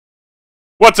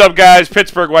What's up, guys?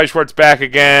 Pittsburgh Weiss Schwarz back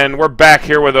again. We're back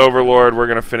here with Overlord. We're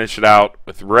going to finish it out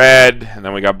with red, and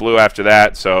then we got blue after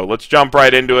that. So let's jump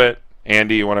right into it.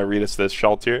 Andy, you want to read us this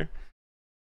Shaltir?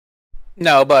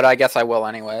 No, but I guess I will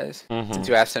anyways, since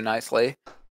you asked so nicely.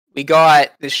 We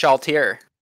got this Shaltir.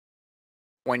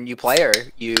 When you play her,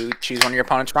 you choose one of your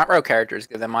opponent's front row characters,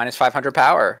 give them minus 500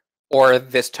 power, or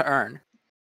this turn.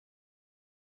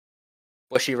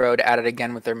 Bushy Road added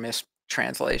again with their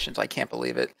mistranslations. I can't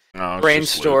believe it. No,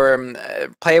 Brainstorm,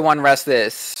 play one, rest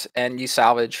this, and you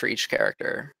salvage for each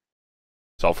character.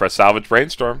 Self-rest salvage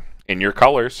brainstorm in your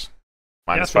colors.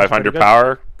 Minus Yeah, 500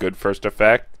 power. Good first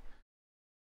effect.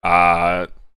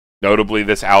 Notably,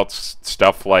 this outs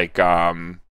stuff like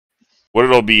what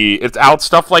it'll be. It's out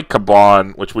stuff like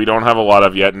Caban, which we don't have a lot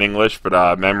of yet in English,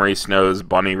 but Memory Snows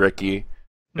Bunny Ricky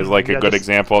is like a good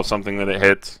example of something that it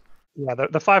hits. Yeah,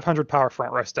 the 500 power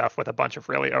front row stuff with a bunch of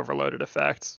really overloaded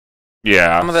effects.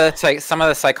 Yeah. Some of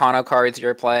the Psychono cards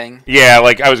you're playing. Yeah,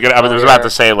 like I was about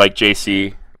to say like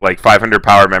JC, like 500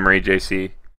 power memory JC,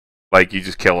 like you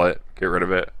just kill it, get rid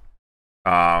of it.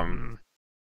 Yeah,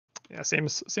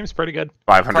 seems pretty good.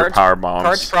 500 power bombs.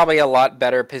 Card's probably a lot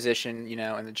better position, you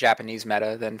know, in the Japanese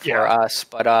meta than for us,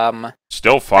 but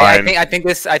still fine. I think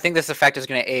this effect is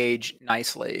going to age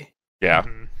nicely. Yeah.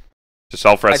 To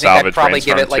self-rest salvage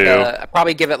brainstorm too. I'd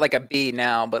probably give it like a B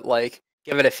now, but like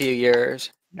give it a few years.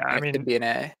 Yeah, I mean, it could be an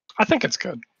A. I think it's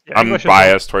good. Yeah, I'm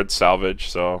biased towards salvage,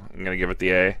 so I'm gonna give it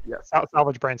the A. Yeah,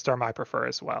 salvage brainstorm I prefer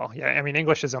as well. Yeah, I mean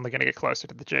English is only going to get closer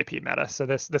to the JP meta, so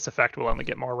this effect will only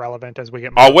get more relevant as we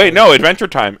get more. Oh wait, no, Adventure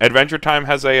Time. Adventure Time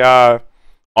has a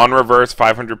on reverse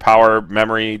 500 power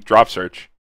memory drop search.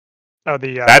 Oh,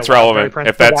 that's relevant.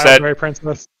 If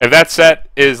that set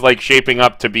is like shaping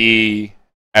up to be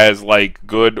as like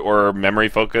good or memory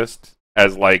focused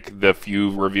as like the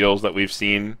few reveals that we've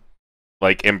seen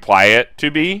like imply it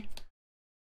to be,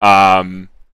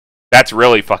 that's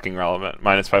really fucking relevant.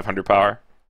 Minus 500 power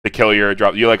to kill your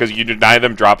drop. You like because you deny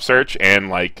them drop search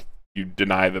and like you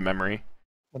deny the memory.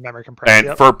 The memory compression.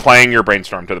 And for playing your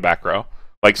brainstorm to the back row,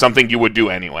 like something you would do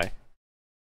anyway.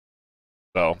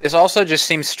 So this also just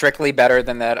seems strictly better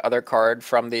than that other card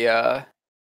from the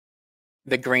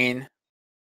green.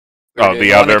 Oh,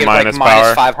 the other minus like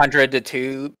power. 500 to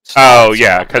 2. Oh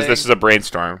yeah, because this is a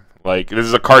brainstorm. Like this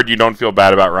is a card you don't feel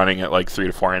bad about running at like 3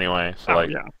 to 4 anyway. So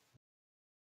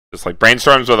just like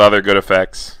brainstorms with other good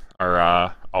effects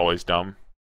are always dumb.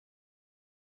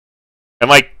 And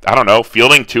like I don't know,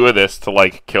 fielding 2 of this to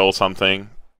like kill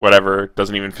something, whatever,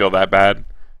 doesn't even feel that bad.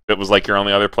 If it was like your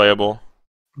only other playable.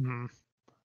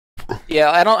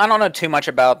 Yeah, I don't know too much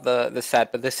about the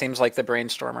set, but this seems like the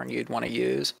brainstormer you'd want to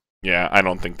use. Yeah, I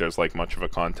don't think there's like much of a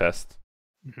contest.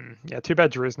 Yeah, too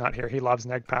bad Drew's not here. He loves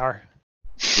neg power.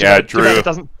 Yeah, Drew.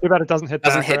 Too bad it doesn't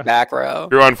hit back row.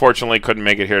 Drew unfortunately couldn't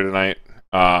make it here tonight.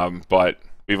 But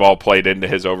we've all played into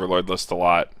his Overlord list a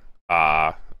lot.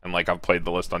 And like I've played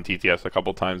the list on TTS a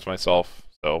couple times myself.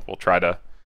 So we'll try to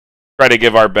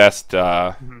give our best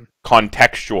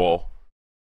contextual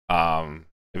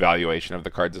evaluation of the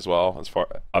cards as well, as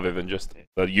far other than just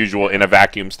the usual in a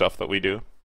vacuum stuff that we do.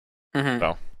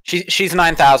 So she's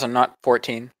 9,000, not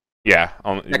 14. Yeah,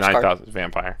 only 9,000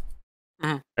 vampire.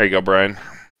 There you go, Brian.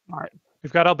 All right,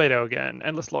 we've got Albedo again.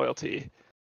 Endless Loyalty.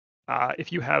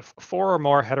 If you have 4 or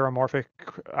more heteromorphic,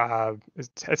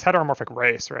 it's heteromorphic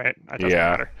race, right? It doesn't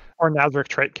matter. Or Nazarick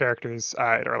trait characters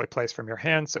at early place from your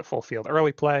hand, so full field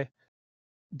early play.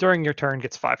 During your turn,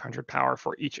 gets 500 power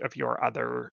for each of your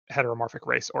other heteromorphic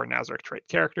race or Nazarick trait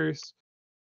characters.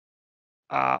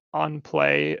 On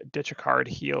play, ditch a card,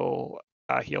 heal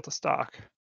to stock.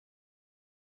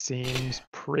 Seems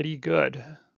pretty good.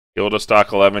 Heal to stock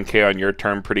 11k on your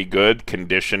turn, pretty good.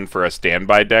 Condition for a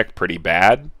standby deck, pretty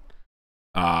bad.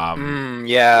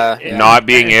 Not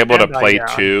being able to play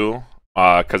 2,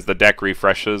 because the deck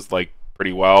refreshes like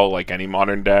pretty well, like any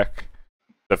modern deck.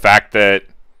 The fact that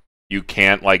you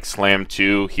can't like slam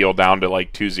 2, heal down to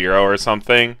like 2-0 or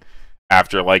something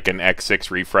after like an X6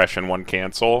 refresh and 1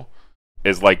 cancel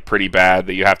is like pretty bad,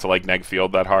 that you have to like neg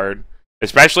field that hard.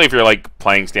 Especially if you're like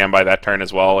playing standby that turn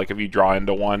as well. Like if you draw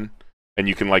into 1 and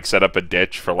you can like set up a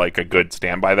ditch for like a good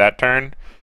standby that turn.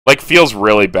 Like feels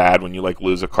really bad when you like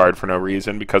lose a card for no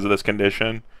reason because of this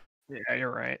condition. Yeah,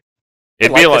 you're right.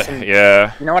 It'd be like,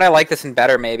 You know what I like this in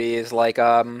better maybe is like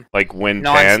win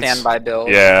non-standby build.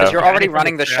 Yeah. Because you're already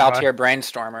running the Shaltir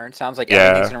Brainstormer. It sounds like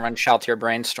everything's gonna run Shaltir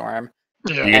Brainstorm.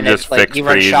 Yeah. You can just like fix you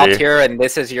run pretty easy. Shaltir and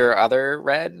this is your other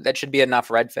red. That should be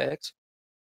enough red fix.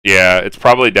 Yeah, it's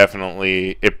probably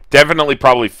definitely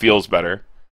probably feels better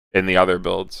in the other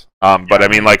builds. But I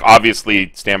mean, like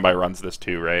obviously standby runs this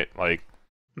too, right? Like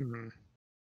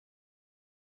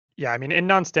Yeah, I mean, in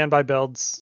non-standby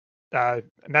builds,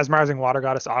 Mesmerizing Water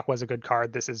Goddess Aqua is a good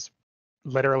card. This is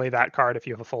literally that card if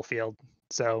you have a full field.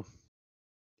 So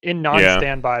in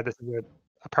non-standby, this is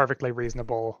a perfectly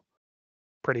reasonable,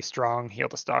 pretty strong heal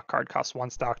to stock card. Costs 1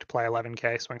 stock to play,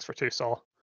 11k, swings for 2 soul.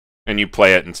 And you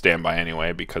play it in standby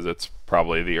anyway because it's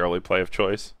probably the early play of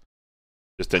choice.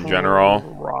 Just in general.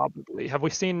 Probably. Have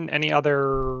we seen any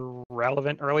other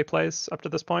relevant early plays up to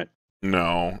this point?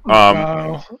 No.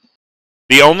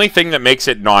 The only thing that makes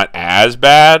it not as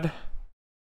bad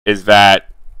is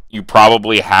that you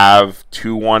probably have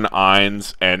 2/1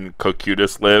 Eins and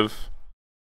Cocutus live.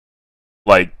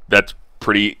 Like, that's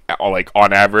pretty, like,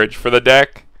 on average for the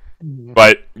deck.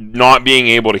 But not being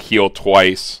able to heal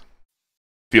twice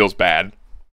feels bad.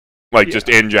 Like, just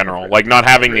in general. Like, not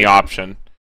having the option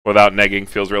without negging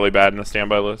feels really bad in a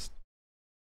standby list.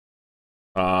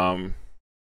 Yeah,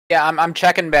 I'm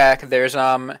checking back. There's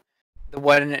the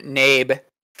one Nabe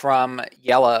from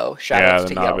Yellow. Shoutouts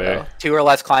to Yellow. 2 or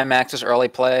less climaxes, early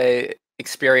play,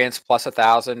 experience plus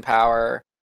 1,000 power,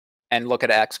 and look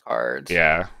at X cards.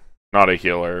 Yeah, not a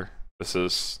healer. This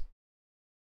is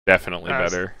definitely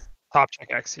better. Top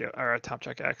check X or top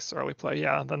check X early play.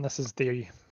 Yeah, then this is the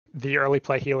early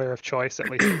play healer of choice, at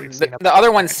least that we've seen. The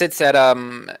other one sits at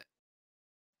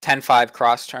 10-5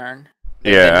 cross turn.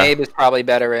 Yeah, the Nabe is probably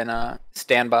better in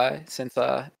standby since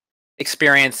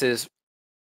experience is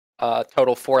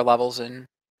total 4 levels in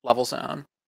level zone.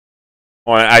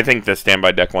 Well, I think the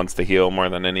standby deck wants to heal more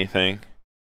than anything.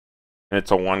 And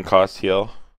it's a 1-cost heal.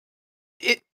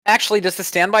 It actually, does the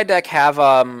standby deck have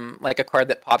like a card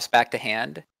that pops back to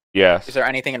hand? Yes. Is there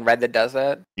anything in red that does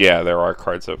that? Yeah, there are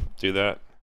cards that do that.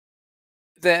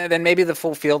 Then maybe the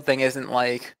full field thing isn't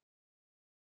like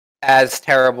as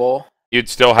terrible. You'd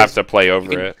still have to play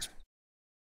over it.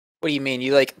 What do you mean?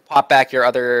 You like pop back your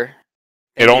other...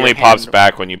 It only pops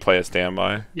back when you play a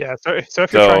standby. Yeah, so if you're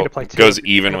trying to play 2, goes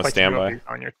even with standby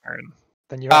on your turn,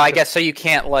 then you. I guess so. You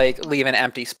can't like leave an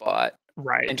empty spot,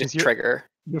 right? And just trigger.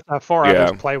 You have 4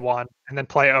 others, play 1, and then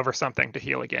play over something to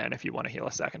heal again if you want to heal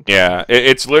a second time. Yeah,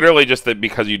 it's literally just that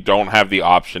because you don't have the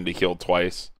option to heal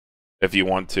twice if you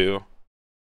want to.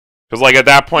 Because like at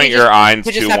that point, your Eins 2/1.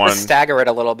 You just have to stagger it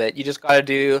a little bit. You just got to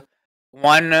do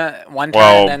one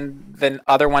turn, and then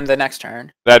other one the next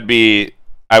turn. That'd be.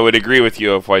 I would agree with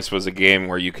you if Weiss was a game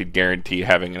where you could guarantee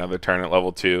having another turn at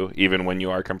level 2, even when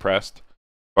you are compressed.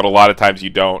 But a lot of times you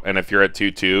don't, and if you're at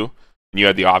 2/2 and you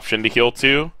had the option to heal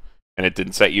 2, and it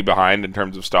didn't set you behind in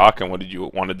terms of stock, and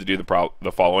wanted to do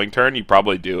the following turn, you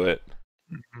probably do it.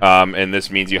 And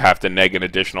this means you have to neg an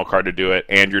additional card to do it,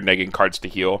 and you're negging cards to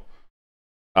heal,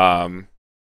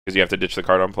 because you have to ditch the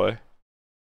card on play.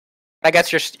 I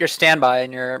guess you're standby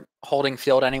and you're holding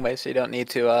field anyway, so you don't need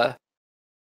to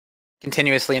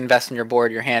continuously invest in your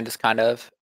board. Your hand is kind of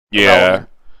irrelevant.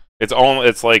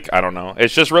 It's like, I don't know. It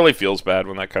just really feels bad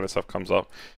when that kind of stuff comes up.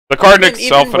 The card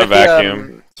itself in a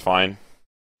vacuum, it's fine.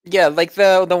 Yeah, like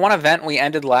the one event we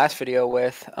ended last video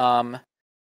with,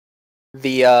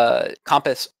 the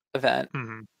Compass event.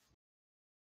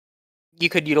 You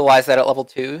could utilize that at level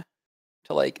 2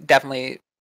 to like definitely,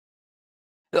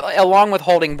 along with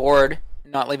holding board,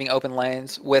 not leaving open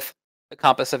lanes with the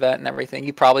Compass event and everything,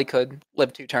 you probably could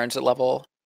live 2 turns at level.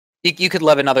 You could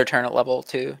live another turn at level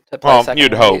 2 to play. Well,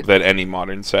 you'd hope that any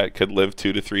modern set could live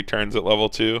 2 to 3 turns at level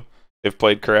 2 if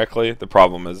played correctly. The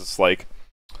problem is, it's like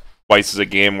Weiss is a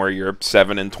game where you're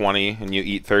 7-20 and you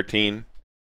eat 13,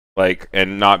 like,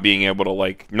 and not being able to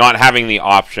like not having the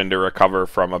option to recover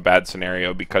from a bad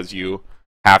scenario because you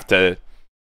have to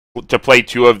play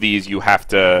 2 of these. You have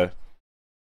to.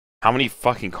 How many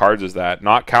fucking cards is that?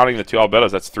 Not counting the 2 albedos,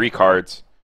 that's 3 cards.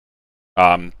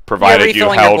 Provided you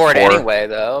held your board 4. Anyway,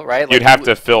 though, right? You'd have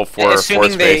to fill 4 spaces.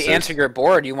 Assuming they answer your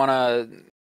board, you want to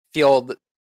field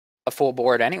a full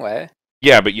board anyway.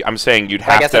 Yeah, but I'm saying you'd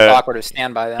have to. I guess it's awkward to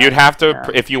stand by that. You'd have to,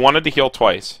 if you wanted to heal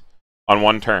twice on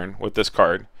 1 turn with this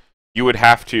card, you would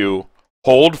have to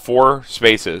hold 4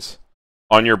 spaces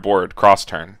on your board cross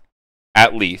turn,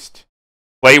 at least.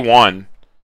 Play 1,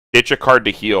 ditch a card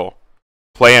to heal.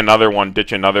 Play another one,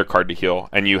 ditch another card to heal,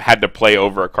 and you had to play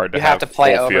over a card to have full field.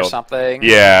 You have to play over something.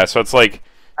 Yeah, so it's like...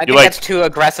 I think that's too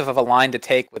aggressive of a line to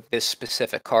take with this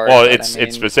specific card. Well, it's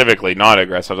specifically not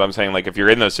aggressive. I'm saying, like, if you're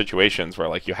in those situations where,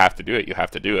 like, you have to do it, you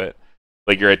have to do it.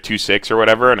 Like, you're at 2-6 or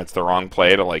whatever, and it's the wrong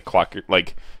play to, like,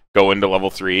 go into level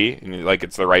 3, and, like,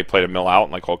 it's the right play to mill out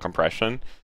and, like, hold compression.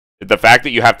 The fact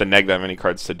that you have to neg that many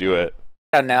cards to do it...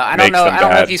 I don't know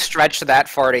if you stretch that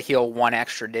far to heal 1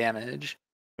 extra damage.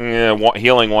 Yeah,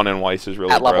 healing 1 in Weiss is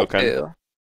really broken. Level 2.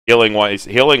 Healing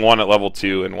 1 at level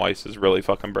 2 in Weiss is really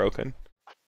fucking broken.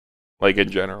 Like, in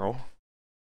general.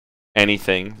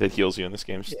 anything that heals you in this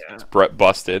game. It's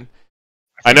busted.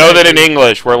 I know that in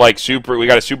English we're like we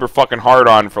got a super fucking hard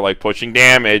on for like pushing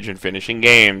damage and finishing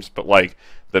games, but like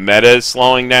the meta is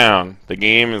slowing down. The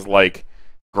game is like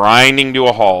grinding to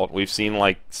a halt. We've seen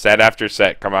like set after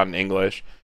set come out in English.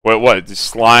 What?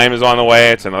 Slime is on the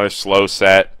way. It's another slow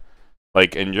set.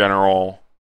 Like in general,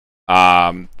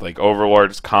 like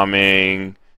Overlord is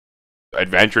coming.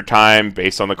 Adventure Time,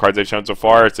 based on the cards they've shown so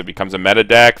far, it becomes a meta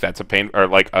deck. That's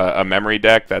a memory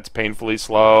deck that's painfully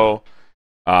slow.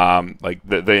 Like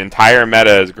the entire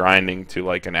meta is grinding to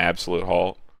like an absolute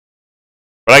halt.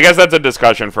 But I guess that's a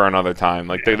discussion for another time.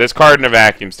 Like this card in a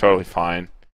vacuum is totally fine.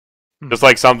 Just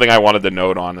like something I wanted to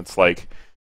note on. It's like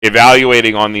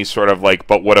evaluating on these sort of like,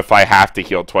 but what if I have to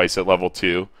heal twice at level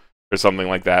 2 or something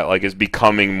like that? Like is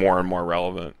becoming more and more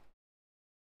relevant.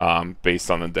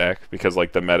 Based on the deck, because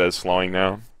like the meta is slowing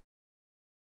down.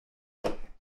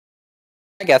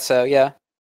 I guess so, yeah.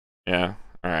 Yeah.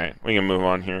 Alright, we can move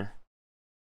on here.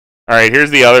 Alright,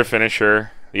 here's the other finisher,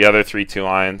 the other 3/2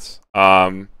 lines.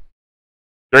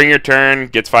 During your turn,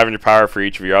 gets 500 power for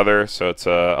each of your other, so it's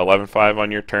 11/5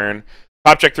 on your turn.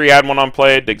 Top check 3, add 1 on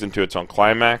play, digs into its own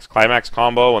climax. Climax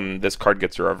combo, when this card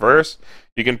gets a reverse.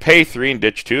 You can pay 3 and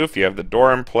ditch 2 if you have the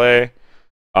door in play.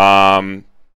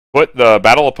 Put the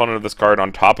battle opponent of this card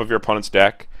on top of your opponent's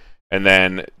deck, and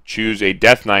then choose a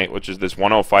Death Knight, which is this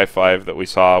 1055 that we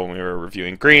saw when we were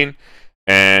reviewing green,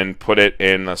 and put it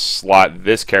in the slot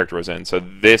this character was in. So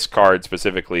this card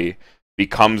specifically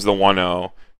becomes the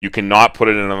 1/0. You cannot put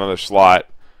it in another slot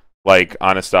like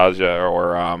Anastasia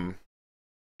or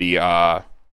the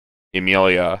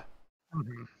Emilia.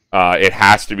 It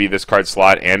has to be this card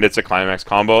slot, and it's a climax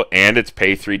combo, and it's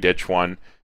pay 3, ditch 1,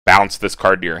 bounce this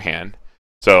card to your hand.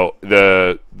 So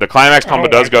the climax combo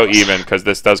does go even because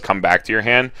this does come back to your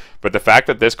hand, but the fact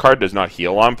that this card does not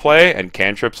heal on play and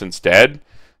cantrips instead,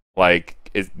 like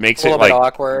it makes it like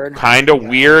awkward, kind of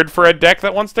weird for a deck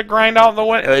that wants to grind out the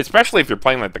win, especially if you're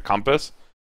playing like the Compass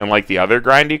and like the other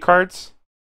grindy cards.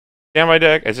 Yeah, my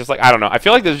deck. It's just like I don't know. I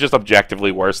feel like this is just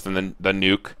objectively worse than the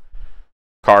nuke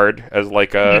card as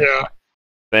like a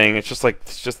thing. It's just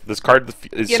this card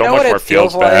is so much more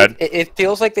feels bad. It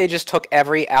feels like they just took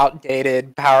every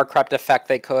outdated power corrupt effect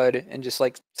they could and just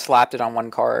like slapped it on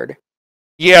one card.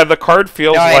 Yeah, the card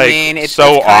feels it's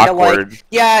so awkward. Like,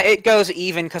 yeah, it goes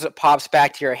even because it pops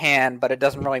back to your hand, but it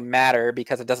doesn't really matter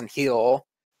because it doesn't heal.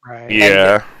 Right.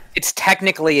 Yeah. And it's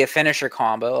technically a finisher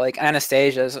combo. Like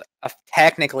Anastasia's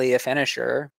technically a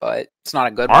finisher, but it's not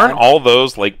a good one. Aren't all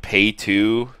those like pay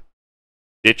 2?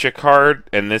 Ditch a card,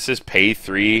 and this is pay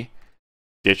 3.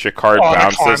 Ditch a card,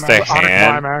 bounces to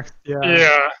hand.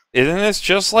 Yeah. Isn't this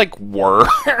just like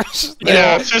worse?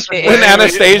 Yeah, it's just when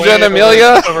Anastasia and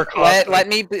Emilia. Let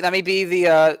me be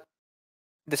the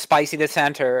spicy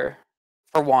dissenter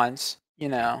for once. You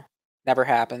know, never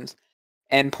happens,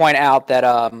 and point out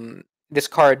that this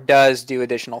card does do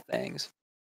additional things.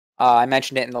 I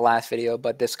mentioned it in the last video,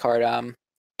 but this card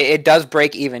it does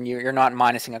break even. You're not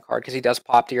minusing a card because he does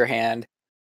pop to your hand.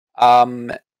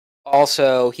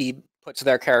 Also, he puts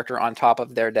their character on top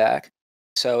of their deck,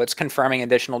 so it's confirming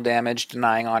additional damage,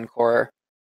 denying encore,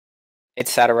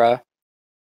 etc.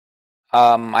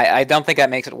 I don't think that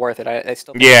makes it worth it. I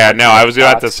still I was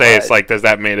about to say it's like does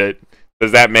that make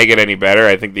it any better?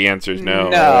 I think the answer is no.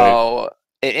 No,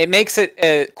 right? It makes it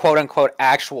a quote unquote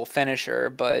actual finisher,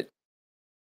 but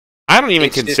I don't even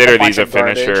consider these a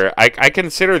finisher. I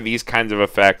consider these kinds of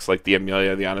effects like the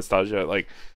Emilia, the Anastasia, like.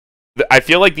 I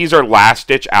feel like these are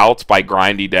last-ditch outs by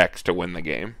grindy decks to win the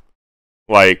game.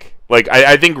 Like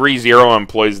I think ReZero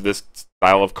employs this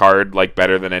style of card like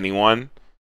better than anyone,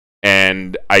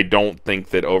 and I don't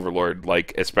think that Overlord,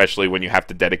 like especially when you have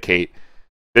to dedicate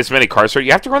this many cards,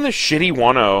 you have to run this shitty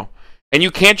 1/0, and you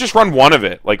can't just run one of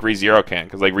it like ReZero can,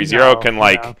 because like ReZero can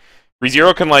like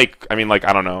ReZero can like I mean like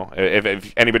I don't know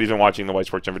if anybody's been watching the Weiss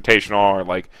Schwarz Invitational or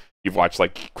like. You've watched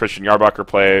like Christian Yarbacher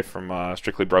play from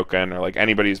Strictly Broken, or like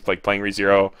anybody's like playing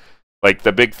ReZero. Like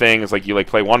the big thing is like you like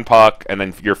play one puck, and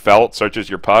then your felt searches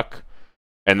your puck,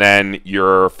 and then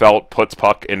your felt puts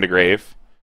puck into grave.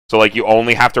 So like you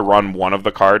only have to run one of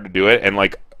the card to do it, and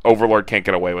like Overlord can't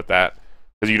get away with that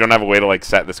because you don't have a way to like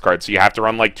set this card. So you have to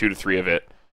run like 2 to 3 of it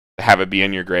to have it be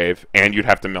in your grave, and you'd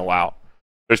have to mill out.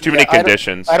 There's too many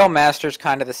conditions. Idle Master's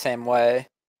kind of the same way.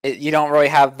 You don't really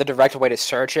have the direct way to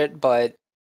search it, but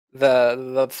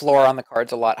the floor on the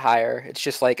card's a lot higher. It's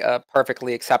just like a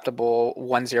perfectly acceptable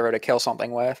 1/0 to kill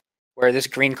something with. Where this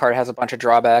green card has a bunch of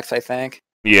drawbacks, I think.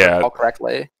 Yeah. All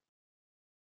correctly.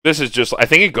 This is just I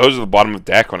think it goes to the bottom of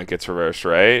the deck when it gets reversed,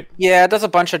 right? Yeah, it does a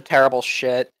bunch of terrible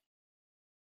shit.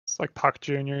 It's like Puck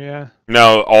Jr., yeah.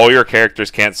 No, all your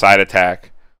characters can't side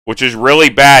attack which is really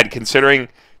bad considering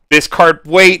this card.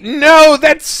 Wait, no,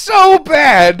 that's so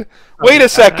bad. Wait a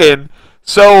second.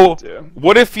 So,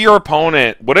 what if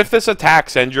this attack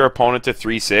sends your opponent to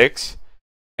 3/6,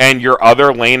 and your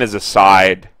other lane is a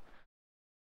side,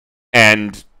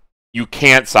 and you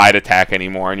can't side attack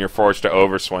anymore, and you're forced to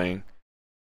overswing?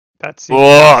 That's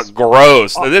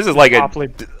gross. This is like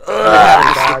against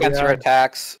your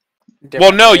attacks.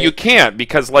 Well, no, you can't,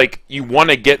 because like you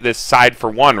want to get this side for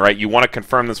 1, right? You want to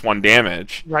confirm this 1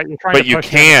 damage, right? You're trying but to you push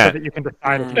can't. So that you can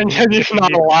decide, and you're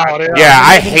not allowed. Yeah,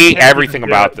 I hate everything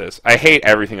about this. I hate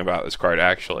everything about this card.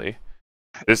 Actually,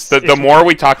 the more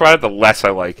we talk about it, the less I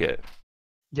like it.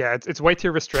 Yeah, it's way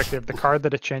too restrictive. The card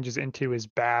that it changes into is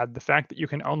bad. The fact that you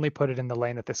can only put it in the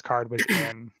lane that this card was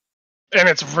in, and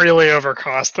it's really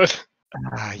overcosted.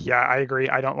 Yeah, I agree.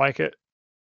 I don't like it.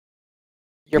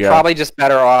 You're probably just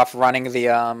better off running the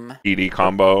TD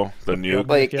combo, the nuke.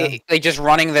 Like just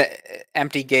running the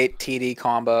empty gate TD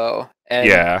combo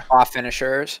and off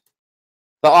finishers.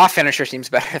 The off finisher seems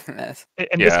better than this.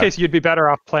 In this case, you'd be better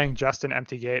off playing just an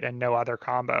empty gate and no other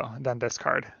combo than this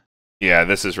card. Yeah,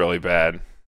 this is really bad.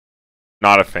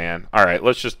 Not a fan. All right,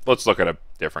 let's look at a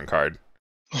different card.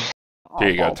 Here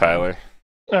you go, Tyler.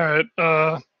 All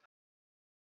right.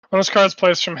 When this card's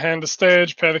placed from hand to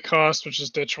stage, pay the cost, which is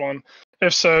ditch 1.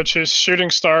 If so, choose Shooting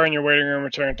Star in your waiting room,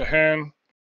 return it to hand.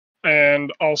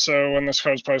 And also, when this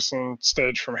card's placed on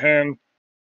stage from hand,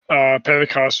 pay the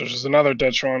cost, which is another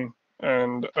ditch 1.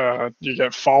 And you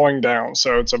get Falling Down,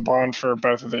 so it's a bond for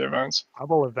both of the events.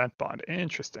 Double event bond.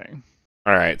 Interesting.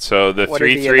 All right, so the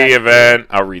 3/3 event,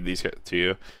 I'll read these to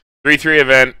you. 3/3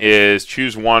 event is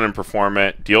choose 1 and perform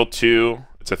it. Deal 2,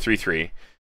 it's a 3/3.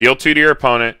 Deal 2 to your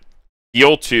opponent.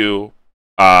 Deal 2,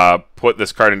 put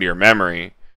this card into your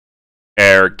memory,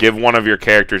 or give one of your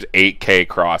characters 8k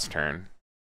cross turn.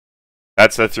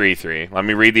 That's the 3/3. Let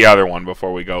me read the other one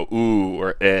before we go ooh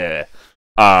or eh.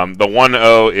 The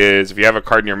 1/0 is if you have a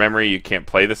card in your memory, you can't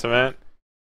play this event.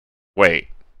 Wait.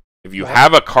 If you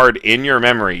have a card in your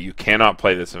memory, you cannot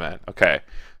play this event. Okay.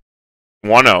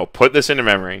 1/0, put this into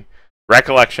memory.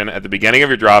 Recollection, at the beginning of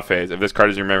your draw phase, if this card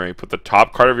is in your memory, put the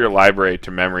top card of your library to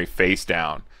memory face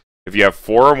down. If you have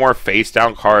 4 or more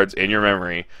face-down cards in your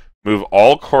memory, move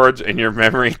all cards in your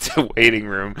memory to waiting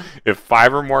room. If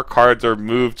 5 or more cards are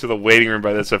moved to the waiting room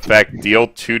by this effect, deal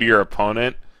 2 to your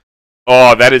opponent.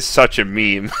 Oh, that is such a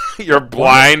meme. You're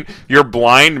blind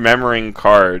memorying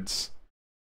cards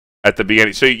at the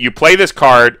beginning. So you play this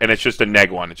card, and it's just a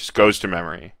 -1. It just goes to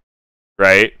memory,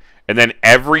 right? And then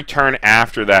every turn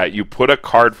after that, you put a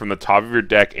card from the top of your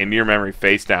deck into your memory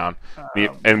face down.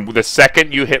 And the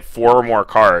second you hit 4 or more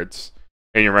cards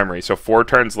in your memory, so 4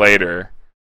 turns later,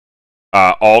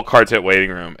 all cards hit waiting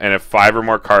room. And if 5 or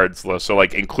more cards, so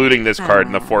like including this card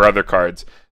and the 4 other cards,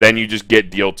 then you just get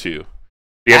deal 2.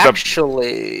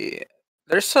 Actually,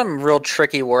 there's some real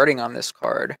tricky wording on this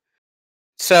card.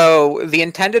 So the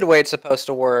intended way it's supposed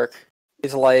to work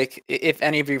is like, if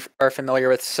any of you are familiar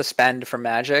with Suspend from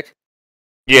Magic.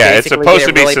 Yeah, it's supposed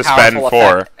to be really Suspend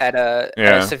 4. At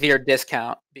a severe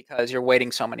discount because you're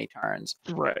waiting so many turns.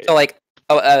 Right. So like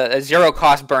a 0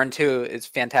 cost burn 2 is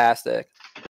fantastic.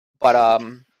 But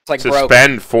it's like Suspend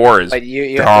broken. 4 is like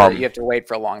you have to wait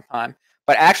for a long time.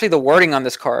 But actually the wording on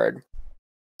this card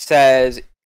says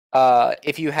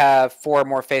if you have 4 or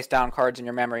more face down cards in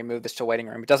your memory, move this to waiting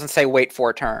room. It doesn't say wait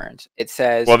 4 turns. It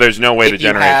says there's no way to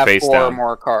generate face down. 4 or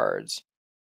more cards.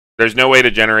 There's no way to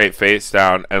generate face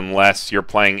down unless you're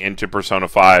playing into Persona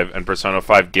 5 and Persona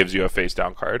 5 gives you a face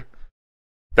down card.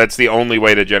 That's the only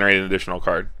way to generate an additional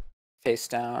card. Face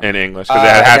down. In English, because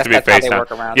it has to be face down.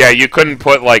 Yeah, you couldn't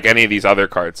put like any of these other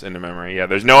cards into memory. Yeah,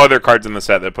 there's no other cards in the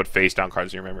set that put face down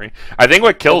cards in your memory. I think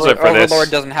what kills it for this... Overlord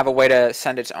doesn't have a way to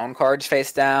send its own cards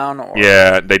face down? Or...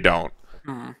 Yeah, they don't.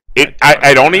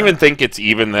 I don't even think it's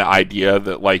even the idea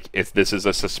that like if this is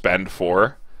a Suspend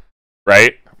 4,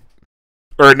 right?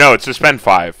 Or no, it's Suspend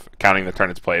 5, counting the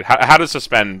turn it's played. How does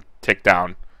Suspend tick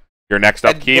down? Your next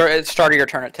upkeep? At the start of your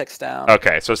turn, it ticks down.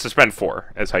 Okay, so Suspend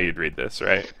 4 is how you'd read this,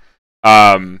 right?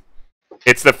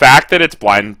 It's the fact that it's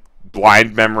blind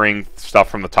memorying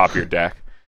stuff from the top of your deck.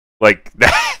 Like,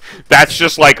 that's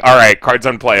just like, alright, card's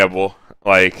unplayable.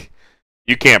 Like,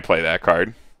 you can't play that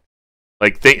card.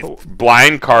 Like,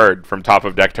 blind card from top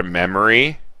of deck to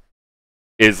memory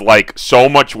is like so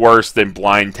much worse than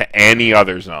blind to any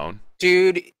other zone.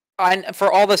 Dude,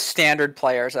 for all the standard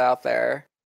players out there,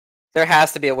 there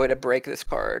has to be a way to break this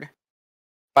card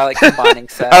by like combining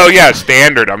sets. Oh yeah,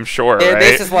 standard, I'm sure. Right?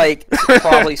 This is like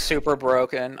probably super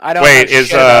broken. I don't know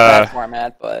shit about that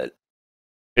format, but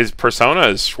Persona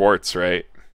is Schwarz, right?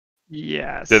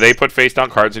 Yes. Do they put face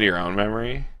down cards into your own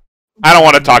memory? I don't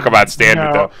want to talk about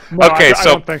standard though. No, okay, I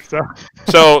don't think so.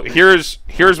 So here's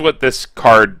what this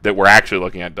card that we're actually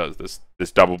looking at does.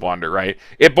 This double bonder, right?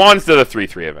 It bonds to the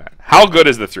 3/3 event. How good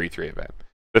is the 3/3 event?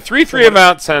 The 3/3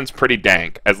 event sounds pretty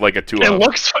dank as like a 2/0.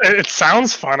 It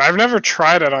sounds fun. I've never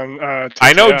tried it on.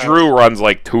 I know Drew runs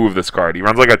like 2 of this card. He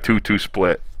runs like a 2/2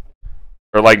 split,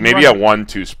 or like maybe a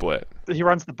 1/2 split. He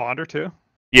runs the bonder too.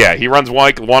 Yeah, he runs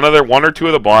like one or two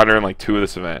of the bonder and like 2 of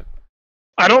this event.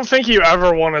 I don't think you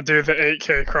ever want to do the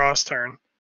 8K cross turn.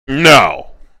 No.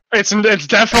 It's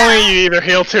definitely you either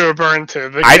heal 2 or burn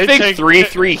 2. I think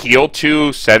 3/3 heal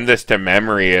 2, send this to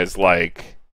memory is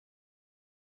like...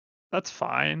 That's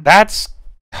fine.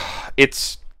 It's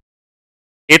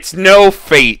no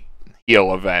fate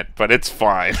heal event, but it's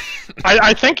fine.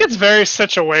 I think it's very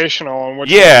situational.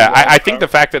 I think the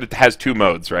fact that it has 2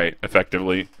 modes, right,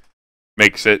 effectively,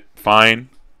 makes it fine.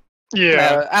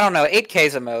 Yeah. I don't know. 8K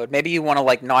is a mode. Maybe you want to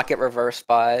like not get reversed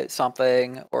by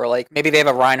something, or like maybe they have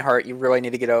a Reinhardt. You really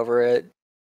need to get over it.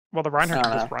 Well, the Reinhardt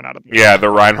can just run out of the way. Yeah, the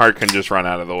Reinhardt can just run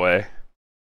out of the way.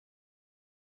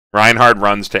 Reinhardt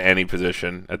runs to any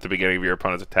position at the beginning of your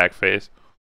opponent's attack phase.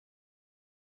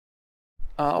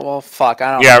 Oh well, fuck.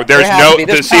 I don't. Yeah, know. there's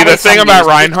no. See, the thing about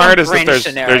Reinhardt is that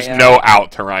there's no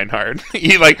out to Reinhardt.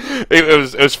 He like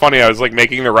it was funny. I was like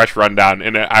making the rush rundown,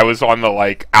 and I was on the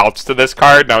like outs to this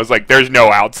card, and I was like, "There's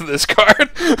no outs to this card.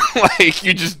 Like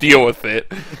you just deal with it."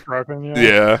 It's broken,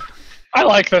 yeah. I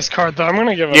like this card though. I'm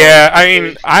gonna give it. Yeah, I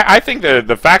mean, I think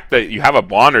the fact that you have a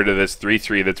bonder to this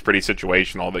 3/3 that's pretty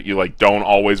situational, that you like don't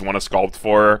always want to sculpt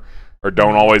for, or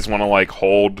don't always want to like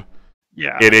hold.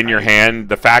 It in your hand.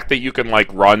 The fact that you can like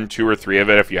run 2 or 3 of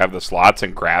it if you have the slots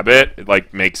and grab it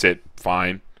like makes it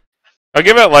fine. I'll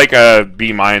give it like a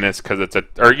B- because it's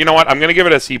or you know what? I'm gonna give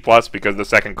it a C+ because the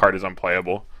second card is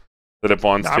unplayable that it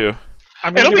bonds to.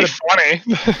 It'll be funny.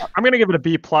 I'm gonna give it a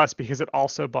B+ because it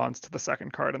also bonds to the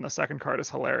second card, and the second card is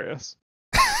hilarious.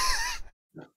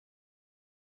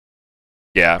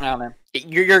 Yeah. I don't know.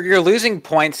 You're losing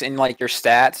points in like your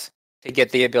stats to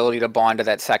get the ability to bond to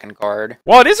that second card.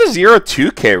 Well, it is a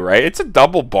 0-2K, right? It's a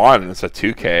double bond and it's a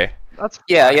 2K. That's fine.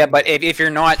 Yeah, but if you're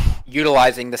not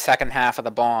utilizing the second half of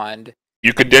the bond,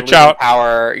 you could ditch out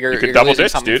power. You could you're double losing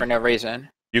ditch, something dude. for no reason.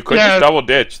 You could just double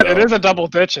ditch, though. It is a double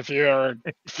ditch if you are.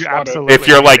 If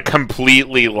you're like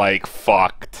completely like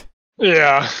fucked.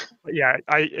 Yeah. Yeah,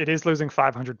 it is losing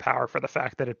 500 power for the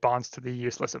fact that it bonds to the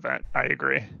useless event. I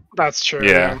agree. That's true.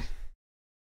 Yeah.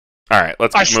 All right,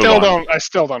 let's move on. I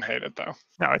still don't hate it though.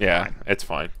 No, it's fine. It's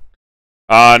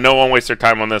fine. No one waste their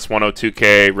time on this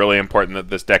 102K. Really important that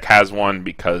this deck has one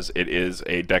because it is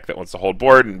a deck that wants to hold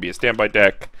board and be a standby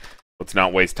deck. Let's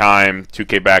not waste time.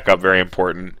 2K backup, very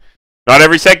important. Not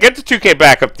every set gets a 2K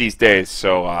backup these days,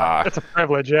 so it's a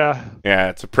privilege, yeah. Yeah,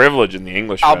 it's a privilege in the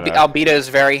English. Albedo is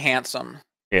very handsome.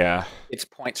 Yeah. It's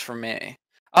points for me.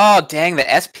 Oh dang, the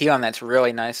SP on that's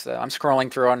really nice though. I'm scrolling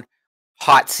through on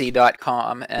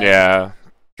hotc.com. And yeah,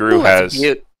 Drew has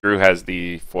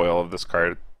the foil of this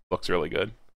card. Looks really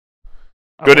good.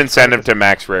 Good incentive to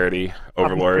max rarity,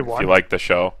 Overlord, if you like the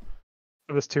show.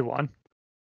 It was 2-1.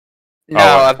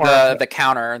 No, the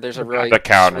counter. There's a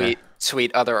really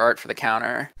sweet other art for the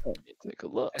counter. Let me take a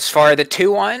look. As far as the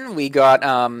 2-1, we got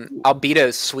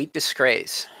Albedo's Sweet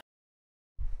Disgrace.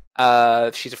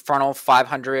 She's a frontal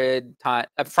 500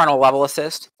 frontal level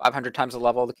assist, 500 times the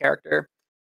level of the character.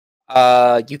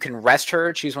 You can rest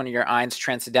her, choose one of your Ein's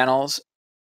Transcendentals,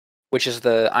 which is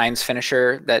the Ein's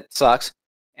finisher that sucks,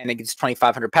 and it gets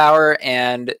 2,500 power,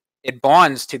 and it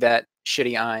bonds to that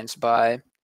shitty Ein's by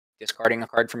discarding a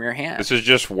card from your hand. This is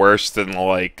just worse than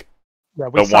like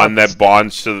the one that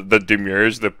bonds to the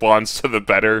Demures that bonds to the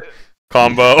better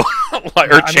combo,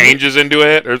 or changes into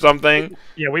it or something.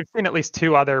 Yeah, we've seen at least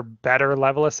 2 other better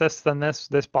level assists than this.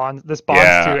 This bonds to.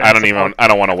 Yeah, I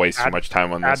don't want to waste too much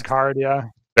time on this card. Yeah.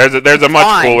 There's a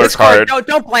much cooler card.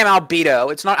 Don't blame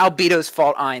Albedo. It's not Albedo's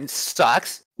fault. Ein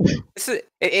sucks.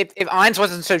 If Ein's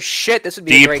wasn't so shit, this would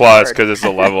be D+ a great card. because it's a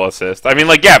level assist. I mean,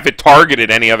 like, yeah, if it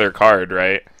targeted any other card,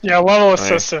 right? Yeah, level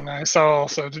assist is nice. I'll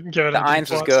also give it. The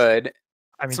Ein's was good.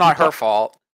 I mean, it's not her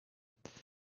fault.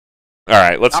 All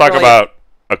right, let's talk about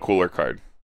a cooler card.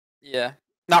 Yeah,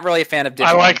 not really a fan of.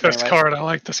 I like this card. I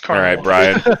like this card. All right,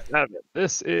 Brian.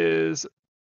 This is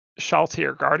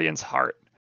Shaltir, Guardian's Heart.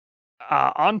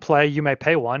 On play, you may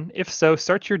pay 1. If so,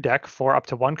 search your deck for up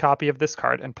to 1 copy of this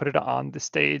card and put it on the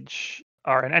stage,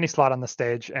 or in any slot on the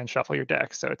stage, and shuffle your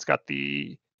deck. So it's got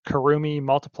the Karumi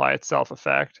multiply itself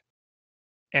effect.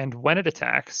 And when it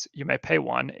attacks, you may pay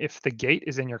 1. If the gate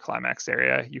is in your climax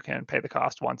area, you can pay the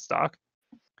cost 1 stock.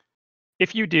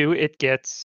 If you do, it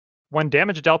gets, when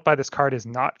damage dealt by this card is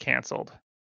not cancelled,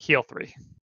 heal 3.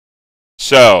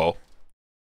 So,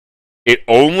 it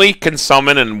only can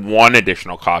summon in one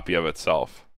additional copy of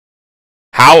itself.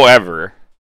 However,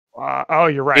 oh,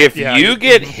 you're right. If you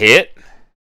get hit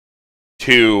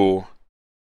to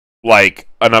like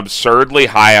an absurdly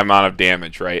high amount of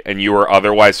damage, right, and you are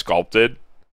otherwise sculpted,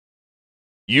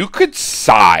 you could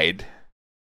side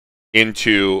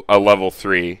into a level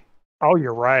 3. Oh,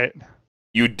 you're right.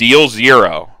 You deal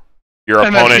 0. Your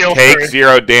opponent takes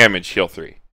 0 damage, heal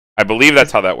 3. I believe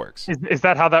that's how that works. Is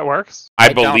that how that works?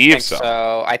 I believe don't think so.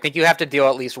 So I think you have to deal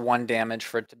at least 1 damage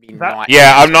for it to be not.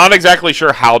 Yeah, I'm not exactly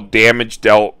sure how damage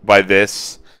dealt by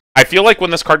this. I feel like when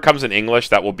this card comes in English,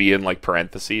 that will be in like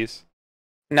parentheses.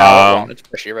 No, it won't. It's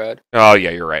Pushy Road. Oh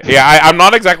yeah, you're right. Yeah, I'm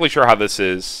not exactly sure how this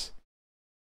is.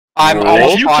 I'm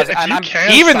almost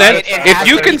positive. Even then, if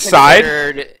you can side,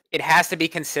 it has to be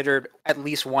considered at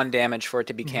least 1 damage for it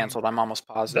to be canceled. I'm almost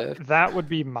positive. That would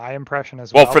be my impression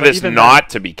as well. Well, for this not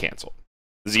to be canceled,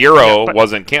 0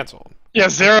 wasn't canceled. Yeah,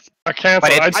 0 canceled.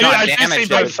 But it's not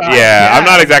damage. I'm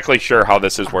not exactly sure how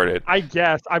this is worded. I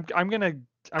guess I'm gonna.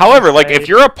 However, like if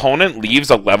your opponent leaves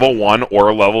a level 1 or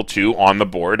a level 2 on the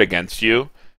board against you,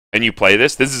 and you play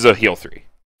this is a heal 3.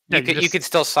 You could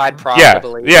still side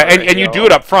profitably. Yeah, and you do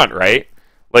it up front, right?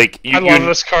 Like I love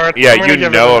this card. Yeah, you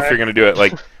know if you're gonna do it.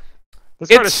 Like this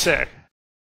card is sick.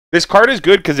 This card is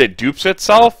good because it dupes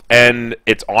itself, and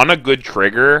it's on a good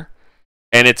trigger,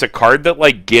 and it's a card that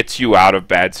like gets you out of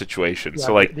bad situations. Yeah,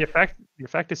 so like the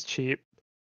effect is cheap.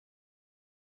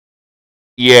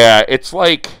 Yeah, it's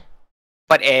like.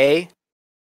 But I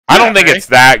don't think it's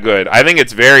that good. I think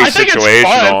it's very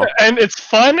situational. It's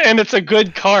fun, and it's a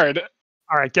good card.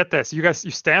 All right, get this. You guys,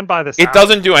 you stand by this. It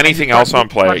doesn't do anything else on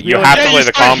play. You have to play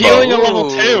the combo. Healing a level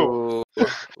 2.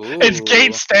 It's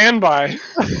gate standby.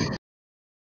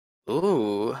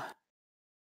 Ooh.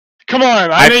 Come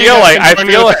on. I feel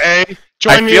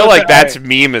like that's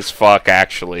meme as fuck.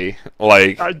 Actually,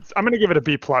 like I'm gonna give it a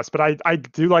B+, but I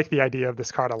do like the idea of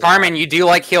this card a lot. Carmen, you do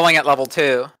like healing at level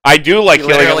 2. I do like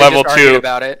healing at level 2.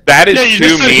 About it. That is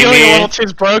too meme. Healing at level 2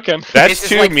 is broken. That's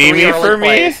too meme for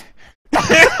me.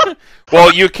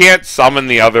 Well, you can't summon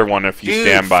the other one if you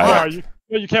stand by it.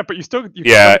 You can't, but you still. No, you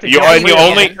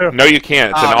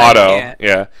can't. It's an auto.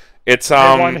 Yeah, it's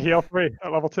one heal 3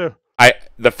 at level 2.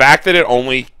 The fact that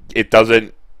it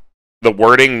doesn't. The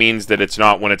wording means that it's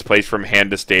not when it's placed from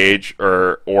hand to stage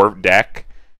or deck.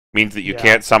 Means that you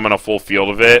can't summon a full field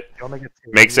of it.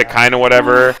 Makes it kind of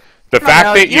whatever. The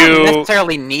fact that you don't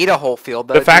necessarily need a whole field,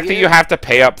 though. The fact that you have to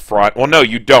pay up front. Well, no,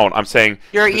 you don't. I'm saying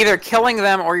you're either killing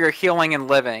them or you're healing and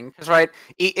living. Because right,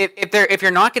 if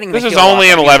you're not getting this is only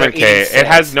an 11k. It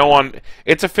has no on.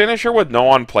 It's a finisher with no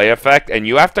on play effect, and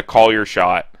you have to call your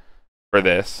shot for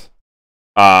this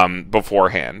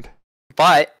beforehand.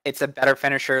 But it's a better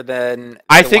finisher than.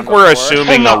 I think we're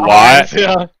assuming a lot.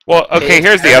 Yeah. Well, okay.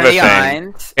 Here's the other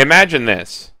thing. Imagine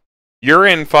this: you're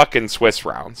in fucking Swiss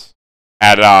rounds.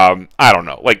 At I don't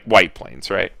know, like White Plains,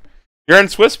 right? You're in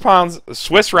Swiss rounds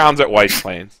at White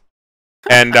Plains,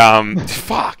 and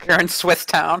fuck, you're in Swiss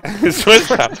Town.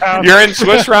 You're in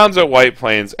Swiss rounds at White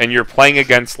Plains, and you're playing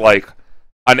against like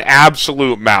an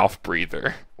absolute mouth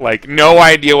breather, like no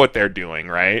idea what they're doing,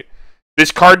 right?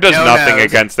 This card does nothing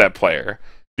against that player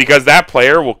because that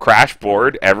player will crash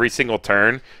board every single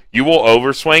turn. You will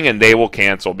overswing, and they will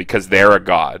cancel because they're a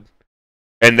god.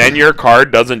 And then your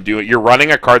card doesn't do it. You're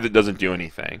running a card that doesn't do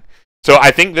anything. So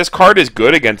I think this card is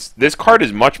good against. This card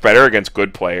is much better against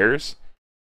good players,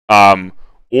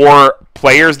 or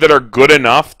players that are good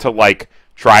enough to like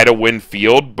try to win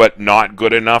field, but not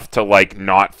good enough to like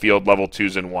not field level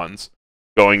 2s and 1s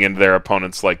going into their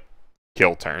opponent's like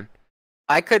kill turn.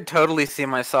 I could totally see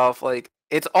myself like.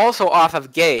 It's also off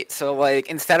of gate, so like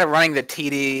instead of running the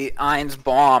TD Ein's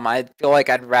bomb, I feel like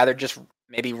I'd rather just.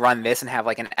 Maybe run this and have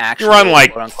like an actual. You run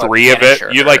like 3 of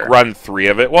it. You like run 3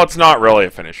 of it. Well, it's not really a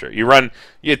finisher. You run.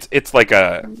 It's like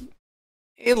a.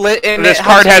 This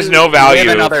card has no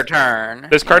value. Another turn.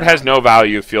 This card has no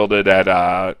value fielded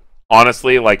at.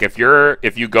 Honestly, like if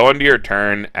you go into your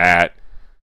turn at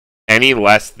any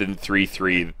less than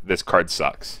 3/3, this card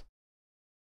sucks.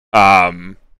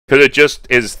 Because it just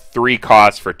is 3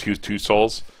 costs for 2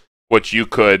 souls, which you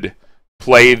could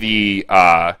play the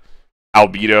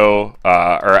albedo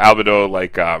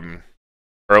like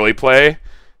early play,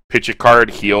 pitch a card,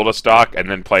 heal a stock, and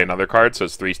then play another card, so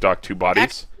it's 3 stock, 2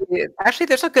 bodies. Actually,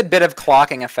 there's a good bit of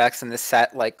clocking effects in this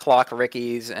set, like clock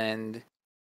Rickies and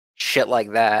shit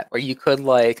like that, where you could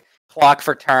like clock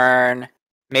for turn,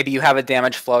 maybe you have a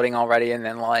damage floating already, and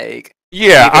then like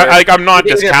Yeah, I'm not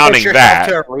discounting that.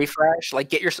 To a refresh, like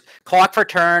get your clock for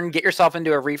turn, get yourself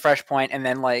into a refresh point, and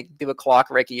then like do a clock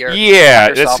Ricky. Or yeah,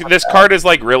 this card is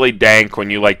like really dank when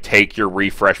you like take your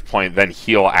refresh point then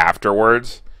heal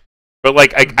afterwards. But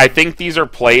like I think these are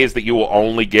plays that you will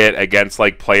only get against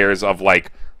like players of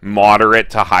like moderate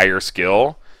to higher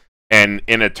skill, and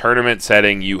in a tournament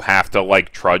setting you have to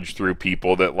like trudge through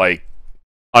people that like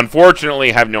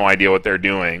unfortunately have no idea what they're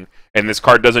doing. And this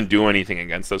card doesn't do anything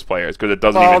against those players because it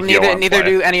doesn't even heal on neither play.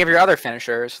 do any of your other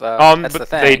finishers, though. That's the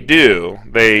thing. They do.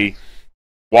 They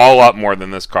wall up more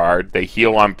than this card. They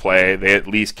heal on play. They at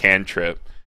least can trip.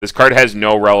 This card has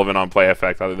no relevant on play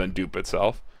effect other than dupe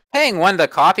itself. Paying 1 to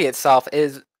copy itself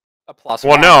is a +1.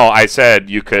 Well, no, I said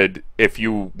you could, if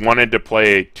you wanted to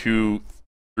play two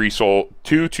soul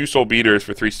beaters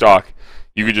for 3 stock,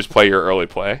 you could just play your early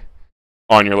play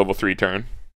on your level 3 turn.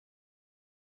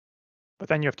 But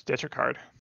then you have to ditch your card.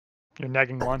 You're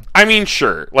negging 1. I mean,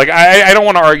 sure. Like, I don't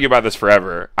want to argue about this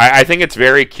forever. I think it's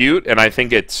very cute, and I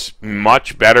think it's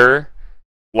much better,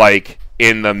 like,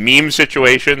 in the meme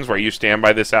situations where you stand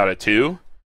by this out at 2,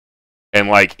 and,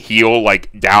 like, heal,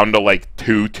 like, down to, like,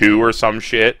 2-2 or some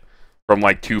shit from,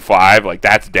 like, 2-5. Like,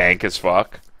 that's dank as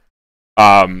fuck.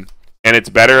 And it's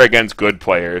better against good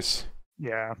players.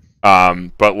 Yeah.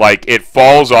 But, like, it